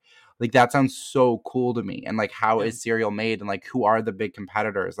Kellogg. Like that sounds so cool to me. And like, how Yeah. is cereal made, and like, who are the big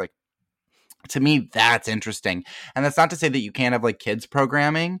competitors? Like, to me, that's interesting. And that's not to say that you can't have like kids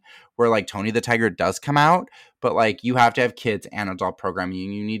programming where like Tony the Tiger does come out, but like you have to have kids and adult programming,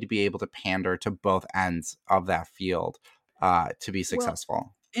 and you need to be able to pander to both ends of that field to be Well,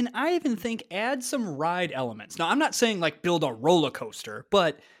 successful. and I even think add some ride elements. Now, I'm not saying like build a roller coaster,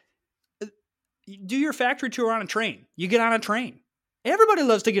 but do your factory tour on a train. You get on a train. Everybody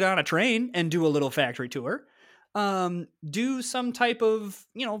loves to get on a train and do a little factory tour. Do some type of,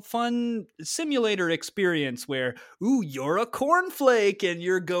 fun simulator experience where, ooh, you're a cornflake and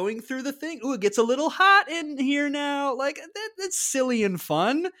you're going through the thing. Ooh, it gets a little hot in here now. Like that's silly and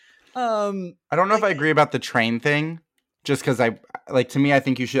fun. I don't know if I agree about the train thing, just because to me, I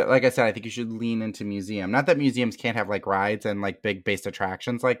think you should, like I said, I think you should lean into museum. Not that museums can't have like rides and like big based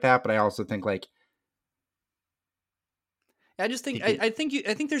attractions like that, but I also think like, I just think I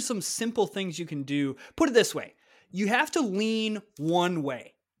think there's some simple things you can do. Put it this way. You have to lean one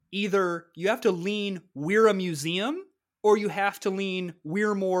way. Either you have to lean we're a museum, or you have to lean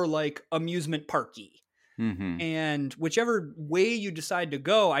we're more like amusement parky. mm-hmm. And whichever way you decide to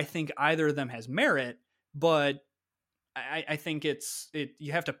go, I think either of them has merit, but I think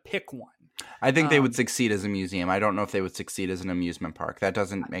you have to pick one. I think they would succeed as a museum. I don't know if they would succeed as an amusement park. That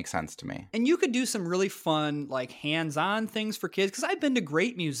doesn't make sense to me. And you could do some really fun, like hands-on things for kids. Because I've been to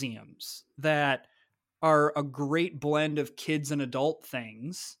great museums that are a great blend of kids and adult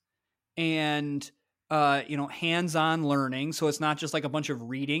things, and hands-on learning. So it's not just like a bunch of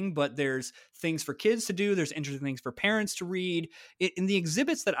reading, but there's things for kids to do. There's interesting things for parents to read. In the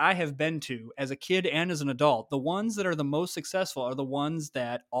exhibits that I have been to as a kid and as an adult, the ones that are the most successful are the ones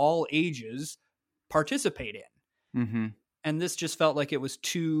that all ages participate in. Mm-hmm. And this just felt like it was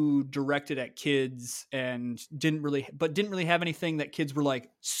too directed at kids and didn't really have anything that kids were like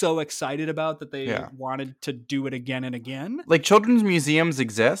so excited about that they wanted to do it again and again. Like children's museums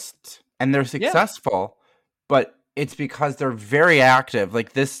exist and they're successful, but it's because they're very active.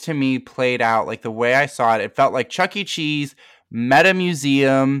 Like this to me played out like the way I saw it. It felt like Chuck E. Cheese met a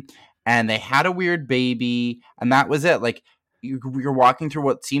museum and they had a weird baby and that was it. Like you're walking through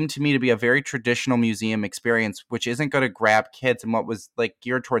what seemed to me to be a very traditional museum experience, which isn't going to grab kids. And what was like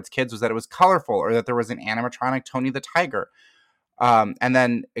geared towards kids was that it was colorful or that there was an animatronic Tony the Tiger. And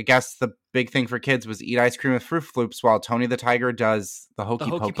then I guess the big thing for kids was eat ice cream with Fruit Loops while Tony the Tiger does the hokey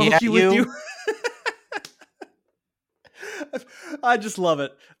pokey at you. I just love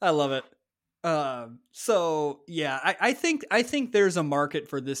it. I love it. So yeah, I think there's a market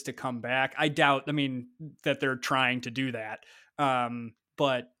for this to come back. I doubt, that they're trying to do that.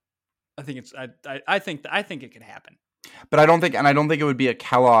 But I think I think it can happen. But I don't think it would be a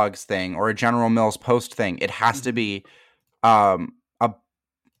Kellogg's thing or a General Mills Post thing. It has to be,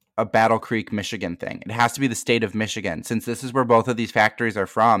 a Battle Creek, Michigan thing. It has to be the state of Michigan. Since this is where both of these factories are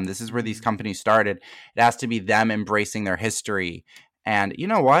from, this is where these companies started. It has to be them embracing their history. And you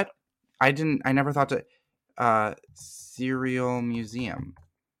know what? I never thought to cereal museum.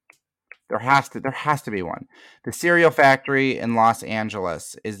 There has to be one. The Cereal Factory in Los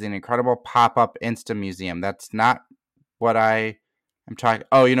Angeles is an incredible pop-up Insta museum. That's not what I am talking.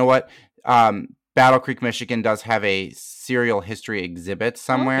 Oh, you know what? Battle Creek, Michigan does have a cereal history exhibit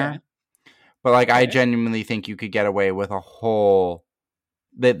somewhere. Okay. But like I genuinely think you could get away with a whole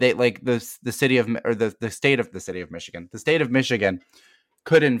they like the city of or the state of Michigan. The state of Michigan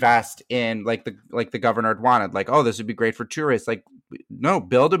could invest in like the governor had wanted, like, oh, this would be great for tourists. Like, no,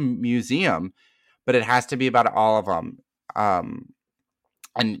 build a museum, but it has to be about all of them.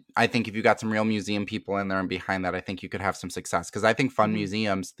 And I think if you got some real museum people in there and behind that, I think you could have some success. Because I think fun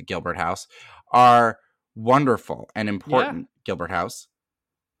museums, the Gilbert House, are wonderful and important. Yeah. Gilbert House.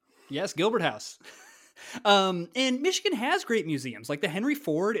 Yes, Gilbert House. And Michigan has great museums. Like the Henry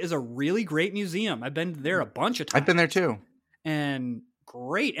Ford is a really great museum. I've been there a bunch of times. I've been there too. And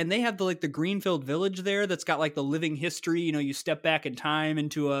great. And they have the Greenfield Village there that's got like the living history. You step back in time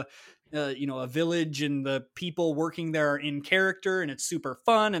into a village and the people working there are in character and it's super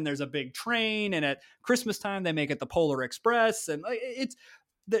fun. And there's a big train. And at Christmas time, they make it the Polar Express. And it's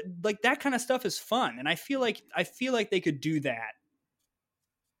that kind of stuff is fun. And I feel like they could do that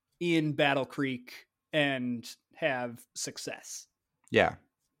in Battle Creek and have success. Yeah.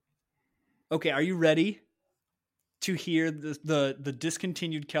 Okay. Are you ready to hear the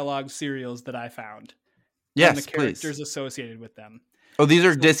discontinued Kellogg's cereals that I found? Yes, and the characters associated with them. Oh, these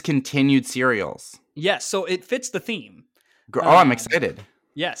are discontinued cereals. Yes, so it fits the theme. Oh, I'm excited.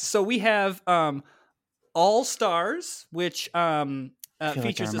 Yes, so we have All Stars, which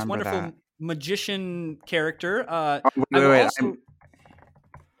features this wonderful magician character. Wait.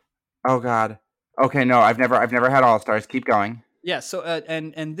 Oh God. Okay, no, I've never had All Stars. Keep going. Yeah. So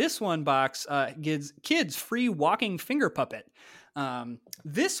and this one box gives kids free walking finger puppet.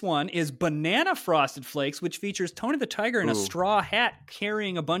 This one is banana frosted flakes, which features Tony the Tiger in a Ooh. straw hat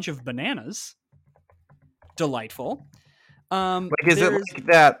carrying a bunch of bananas. Delightful. Like, is it There's like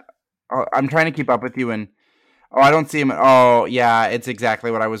that? Oh, I'm trying to keep up with you, and oh, I don't see him. Oh, yeah, it's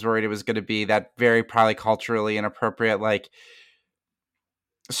exactly what I was worried it was going to be. That very probably culturally inappropriate, like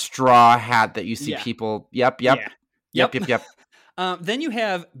straw hat that you see yeah, people. Yep, yeah, yep, yep, yep. yep, yep. Then you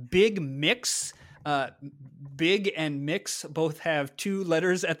have Big Mix. Big and Mix both have two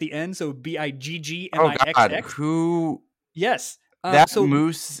letters at the end, so Oh God, BIGGMIXX. who Yes. that So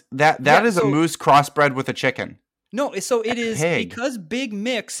moose? That yeah, is a so moose crossbred with a chicken. no, so it is Pig. because Big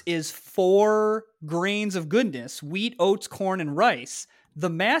Mix is 4 grains of goodness: wheat, oats, corn, and rice. The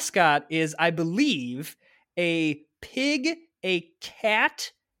mascot is, I believe, a pig, a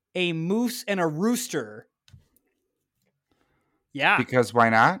cat, a moose, and a rooster. Yeah. Because why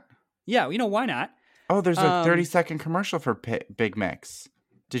not? Yeah, why not? Oh, there's a Um, 30-second commercial for Big Mix.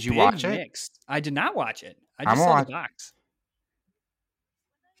 Did you Big watch it? Mix. I did not watch it. I I'm just gonna saw watch. the box.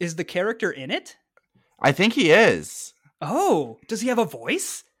 Is the character in it? I think he is. Oh, does he have a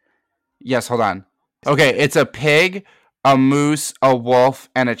voice? Yes, hold on. Okay, it's a pig, a moose, a wolf,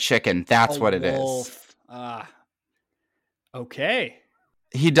 and a chicken. That's what it is. Wolf. Okay.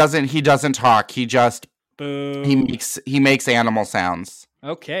 He doesn't talk. He just Boo. he makes animal sounds.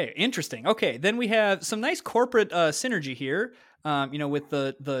 Okay, interesting. Okay, then we have some nice corporate synergy here. With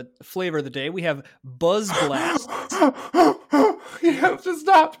the flavor of the day, we have Buzz Blast. You have to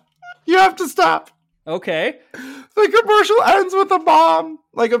stop. You have to stop. Okay. The commercial ends with a mom,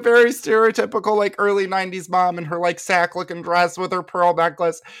 like a very stereotypical, like early 90s mom in her like sack looking dress with her pearl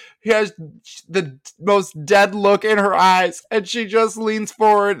necklace. She has the most dead look in her eyes, and she just leans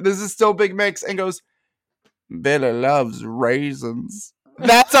forward. This is still Big Mix, and goes, Billy loves raisins.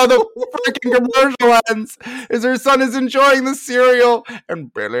 That's how the freaking commercial ends. Is her son is enjoying the cereal,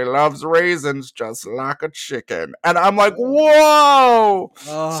 and Billy loves raisins just like a chicken. And I'm like, whoa!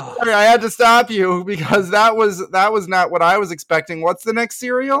 Oh. Sorry, I had to stop you because that was not what I was expecting. What's the next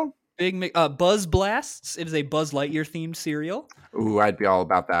cereal? Buzz Blasts. It is a Buzz Lightyear themed cereal. Ooh, I'd be all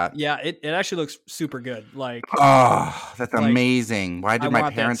about that. Yeah, it actually looks super good. Like, oh, that's like, amazing. Why I did my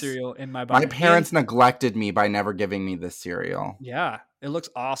want parents that cereal in my body. My parents neglected me by never giving me this cereal. Yeah, it looks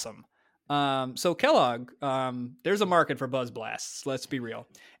awesome. So Kellogg, there's a market for Buzz Blasts. Let's be real.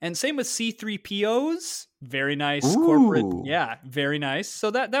 And same with C3POs. Very nice corporate. Yeah, very nice.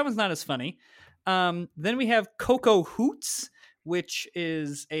 So that one's not as funny. Then we have Cocoa Hoots, which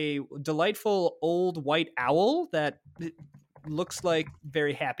is a delightful old white owl that looks like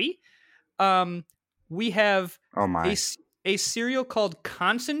very happy. We have a cereal called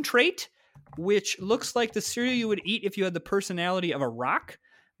Concentrate, which looks like the cereal you would eat if you had the personality of a rock,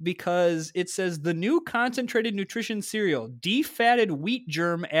 because it says the new concentrated nutrition cereal, defatted wheat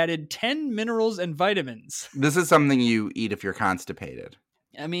germ added 10 minerals and vitamins. This is something you eat if you're constipated.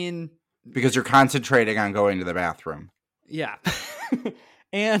 I mean, because you're concentrating on going to the bathroom. Yeah.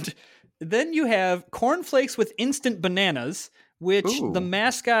 And then you have cornflakes with instant bananas, which the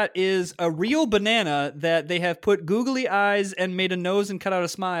mascot is a real banana that they have put googly eyes and made a nose and cut out a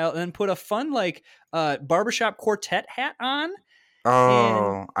smile and then put a fun barbershop quartet hat on.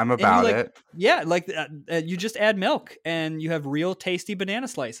 Oh, I'm about it. Yeah, you just add milk and you have real tasty banana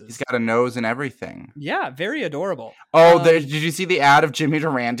slices. He's got a nose and everything. Yeah, very adorable. Oh, did you see the ad of Jimmy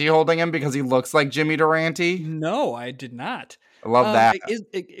Durante holding him because he looks like Jimmy Durante? No, I did not. I love that.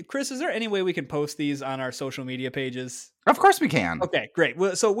 Chris, is there any way we can post these on our social media pages? Of course we can. Okay, great.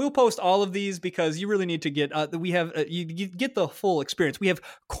 So we'll post all of these because you really need to get. We have you get the full experience. We have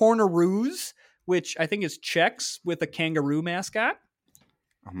Cornaroos, which I think is Chex with a kangaroo mascot.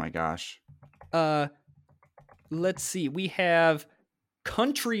 Oh my gosh. Let's see. We have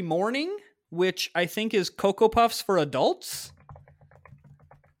Country Morning, which I think is Cocoa Puffs for adults.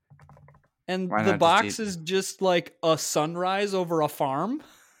 And the box is just like a sunrise over a farm.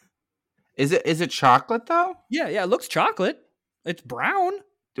 Is it chocolate though? Yeah, it looks chocolate. It's brown.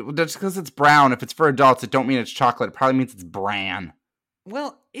 Just because it's brown, if it's for adults, it don't mean it's chocolate. It probably means it's bran.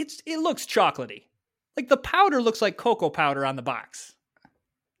 Well, it looks chocolatey. Like the powder looks like cocoa powder on the box.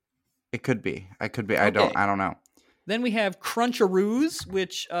 It could be. I could be. Okay. I don't know. Then we have Cruncharoos,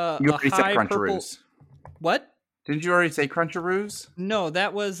 which you already said Cruncharoos. Purple... What? Didn't you already say Cruncharoos? No,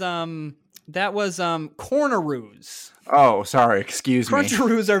 that was Cornaroos. Oh, sorry. Excuse me.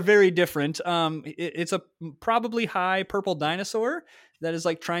 Cruncharoos are very different. It's a probably high purple dinosaur that is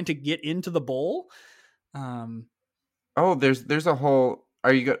like trying to get into the bowl. Oh, there's a whole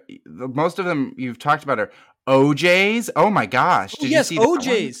Are you most of them you've talked about are OJ's? Oh my gosh. Did you see that one?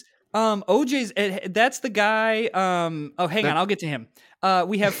 OJ's. OJ's, that's the guy. Oh, hang on, I'll get to him.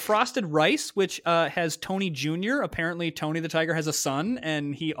 We have Frosted Rice, which has Tony Jr. Apparently, Tony the Tiger has a son,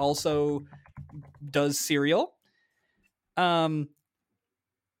 and he also does cereal.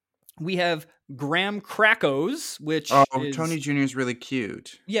 We have Graham Crackers, which is... Tony Jr. is really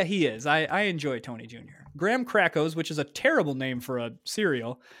cute. Yeah, he is. I enjoy Tony Jr. Graham Crackers, which is a terrible name for a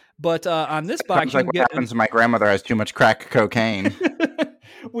cereal, but on this box, what happens when my grandmother has too much crack cocaine.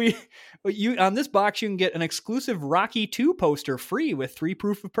 On this box, you can get an exclusive Rocky 2 poster free with 3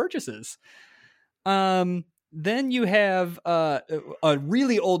 proof of purchases. Then you have a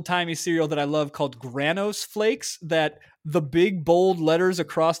really old-timey cereal that I love called Granos Flakes, that the big bold letters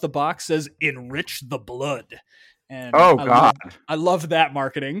across the box says "Enrich the Blood." And God. I love that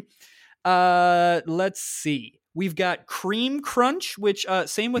marketing. Let's see. We've got Cream Crunch, which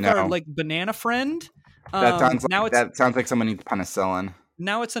same with our like banana friend. That sounds like someone needs penicillin.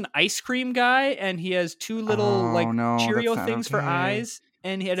 Now it's an ice cream guy, and he has 2 little Cheerio things for eyes,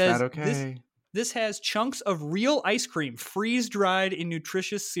 and it has this has chunks of real ice cream, freeze dried in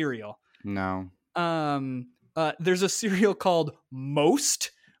nutritious cereal. No. There's a cereal called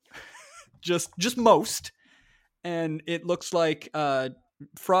Most, just Most, and it looks like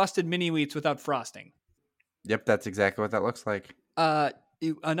frosted mini wheats without frosting. Yep, that's exactly what that looks like.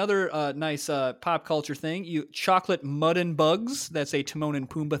 Another nice pop culture thing, chocolate Mud and Bugs. That's a Timon and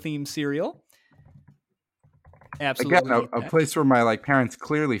Pumbaa themed cereal. Absolutely. Again, a place where my parents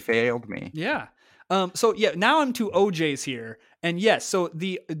clearly failed me. Yeah. Now I'm to OJ's here. And yes, so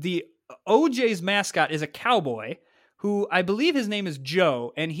the OJ's mascot is a cowboy who I believe his name is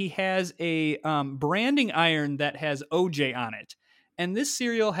Joe, and he has a branding iron that has OJ on it. And this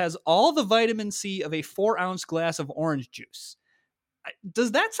cereal has all the vitamin C of a 4-ounce glass of orange juice.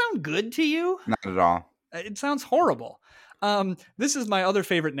 Does that sound good to you? Not at all. It sounds horrible. This is my other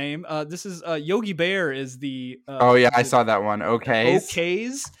favorite name. This is Yogi Bear is the... I saw that one.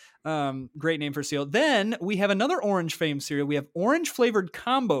 Okays. Great name for cereal. Then we have another orange famed cereal. We have orange flavored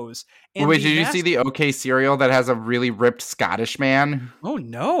combos. And wait, did you see the OK cereal that has a really ripped Scottish man? Oh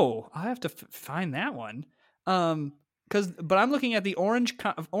no, I have to find that one. But I'm looking at the orange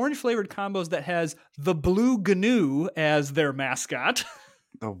flavored combos that has the Blue Gnu as their mascot.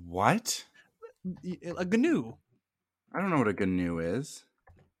 The what? A GNU. I don't know what a GNU is.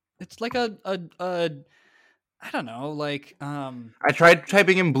 It's like a I don't know, I tried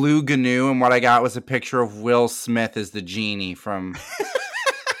typing in Blue GNU, and what I got was a picture of Will Smith as the genie from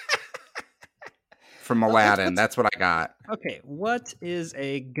Aladdin. That's what I got. Okay, what is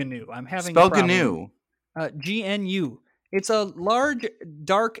a GNU? I'm having spell GNU. GNU. It's a large,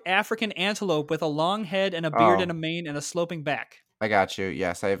 dark African antelope with a long head and a beard and a mane and a sloping back. I got you.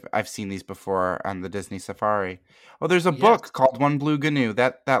 Yes, I've seen these before on the Disney Safari. Oh, there's a book called One Blue GNU.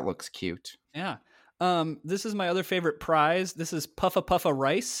 That looks cute. Yeah. This is my other favorite prize. This is Puffa Puffa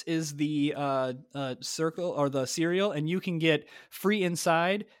Rice is the circle or the cereal, and you can get free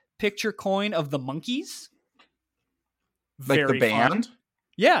inside picture coin of the Monkees. Like the band? Fun.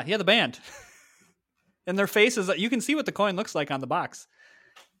 Yeah, the band. And their faces, you can see what the coin looks like on the box.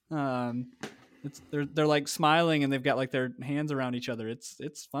 They're like smiling, and they've got like their hands around each other.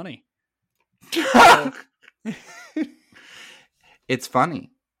 It's funny. It's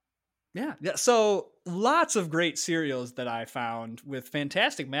funny. Yeah. So lots of great cereals that I found with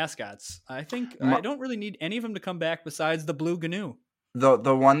fantastic mascots. I think I don't really need any of them to come back besides the Blue GNU.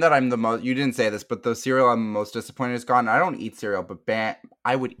 The one that I'm the most, you didn't say this, but the cereal I'm most disappointed is gone. I don't eat cereal, but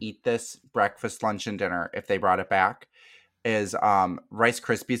I would eat this breakfast, lunch, and dinner if they brought it back. Is Rice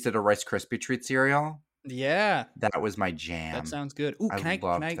Krispies did a Rice Krispie treat cereal. Yeah. That was my jam. That sounds good. Ooh, I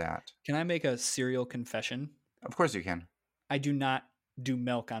loved that. Can I make a cereal confession? Of course you can. I do not do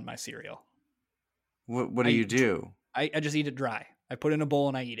milk on my cereal. What do you do? I just eat it dry. I put it in a bowl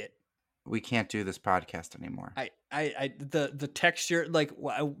and I eat it. We can't do this podcast anymore. The texture,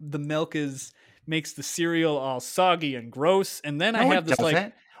 the milk makes the cereal all soggy and gross, and then I have this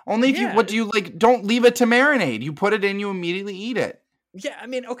doesn't. Only if you don't leave it to marinate. You put it in, you immediately eat it. Yeah, I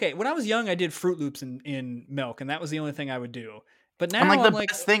mean, okay. When I was young, I did Fruit Loops in milk, and that was the only thing I would do. But now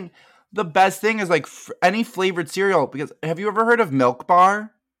the best thing is any flavored cereal. Because have you ever heard of Milk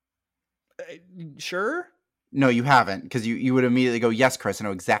Bar? Sure. No, you haven't, because you would immediately go, yes, Chris, I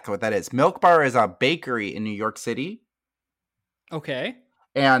know exactly what that is. Milk Bar is a bakery in New York City. Okay.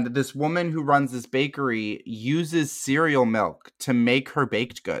 And this woman who runs this bakery uses cereal milk to make her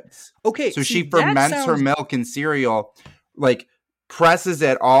baked goods. Okay. So she ferments her milk in cereal, presses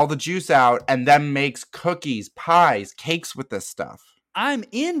it, all the juice out, and then makes cookies, pies, cakes with this stuff. I'm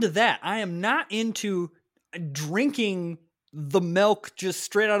into that. I am not into drinking the milk just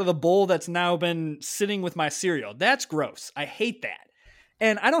straight out of the bowl that's now been sitting with my cereal. That's gross. I hate that.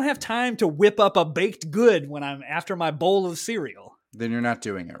 And I don't have time to whip up a baked good when I'm after my bowl of cereal. Then you're not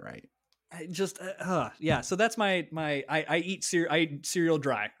doing it right. I just, yeah. So that's I eat cereal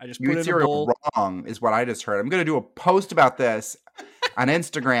dry. I just You put eat it in a cereal bowl. wrong is what I just heard. I'm going to do a post about this on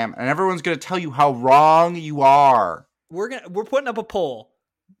Instagram, and everyone's going to tell you how wrong you are. We're putting up a poll.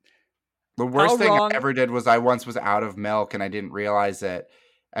 The worst thing I ever did was I once was out of milk and I didn't realize it.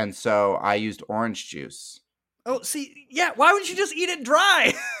 And so I used orange juice. Oh, see, yeah. Why wouldn't you just eat it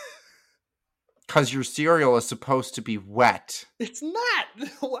dry? Because your cereal is supposed to be wet. It's not.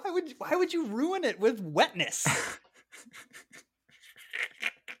 Why would you ruin it with wetness?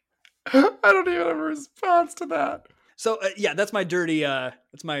 I don't even have a response to that. So yeah, that's my dirty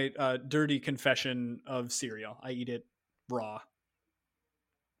confession of cereal. I eat it raw.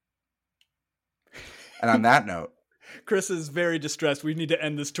 And on that note, Chris is very distressed. We need to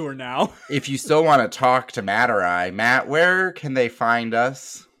end this tour now. If you still want to talk to Matt or I, Matt, where can they find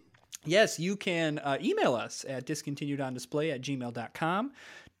us? Yes, you can email us at discontinuedondisplay@gmail.com,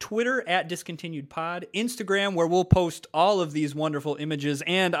 Twitter @discontinuedpod, Instagram, where we'll post all of these wonderful images,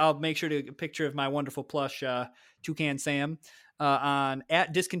 and I'll make sure to get a picture of my wonderful plush Toucan Sam on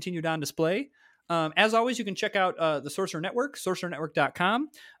 @discontinuedondisplay. As always, you can check out the Sorcerer Network, sorcerernetwork.com.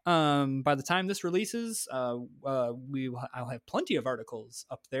 By the time this releases, I'll have plenty of articles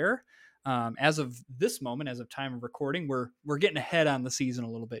up there. As of this moment, as of time of recording, we're getting ahead on the season a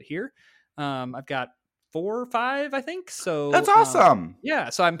little bit here. I've got 4 or 5, I think. So that's awesome. Yeah.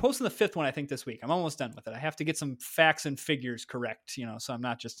 So I'm posting the 5th one, I think, this week. I'm almost done with it. I have to get some facts and figures correct, so I'm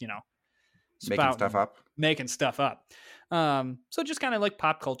not just, making stuff up. So just kind of like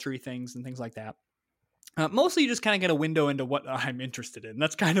pop culture-y things and things like that. Mostly you just kind of get a window into what I'm interested in.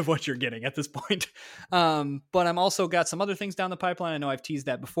 That's kind of what you're getting at this point. But I'm also got some other things down the pipeline. I know I've teased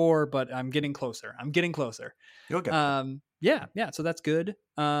that before, but I'm getting closer. You'll get there. Yeah. So that's good.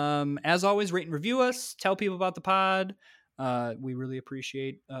 As always, rate and review us. Tell people about the pod. We really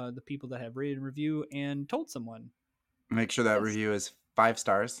appreciate the people that have rated and review and told someone. Make sure that review is 5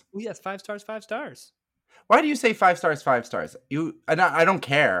 stars. Oh, yes, 5 stars, 5 stars. Why do you say 5 stars, 5 stars? I don't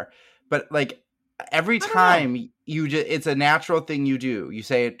care, but like every time it's a natural thing you do. You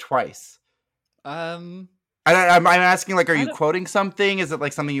say it twice. I'm asking, like, are you quoting something? Is it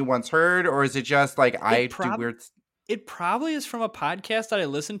like something you once heard, or is it just like do weird? It probably is from a podcast that I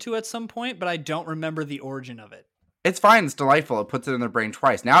listened to at some point, but I don't remember the origin of it. It's fine. It's delightful. It puts it in their brain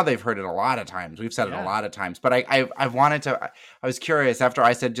twice. Now they've heard it a lot of times. We've said it a lot of times. But I wanted to. I was curious after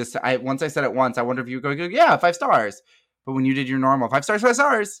I said once I said it once. I wonder if you would go, yeah, 5 stars. But when you did your normal 5 stars, 5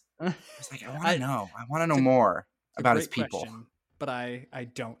 stars, I was like, I want to know. I want to know more about his people. Question, but I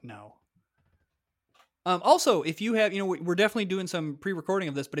don't know. Also, if you have, we're definitely doing some pre-recording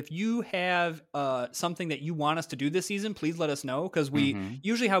of this, but if you have something that you want us to do this season, please let us know. Because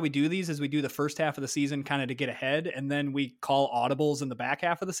usually how we do these is we do the first half of the season kind of to get ahead, and then we call audibles in the back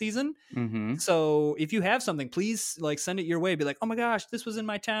half of the season. Mm-hmm. So if you have something, please send it your way. Be like, oh my gosh, this was in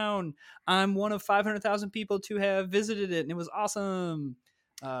my town. I'm one of 500,000 people to have visited it, and it was awesome.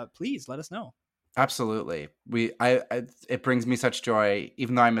 Please let us know. Absolutely. It brings me such joy,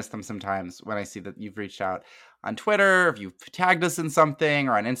 even though I miss them sometimes, when I see that you've reached out on Twitter, if you've tagged us in something,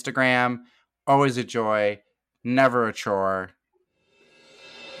 or on Instagram. Always a joy, never a chore.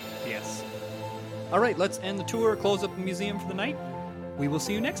 Yes. All right, let's end the tour, close up the museum for the night. We will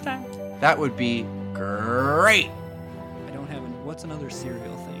see you next time. That would be great. I don't have what's another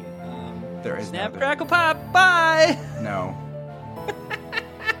cereal thing? There is Snap, Crackle, Pop. Bye. No.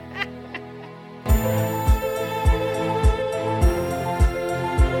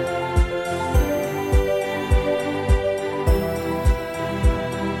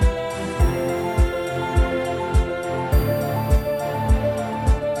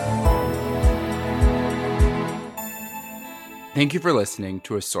 Thank you for listening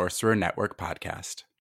to a Sorcerer Network podcast.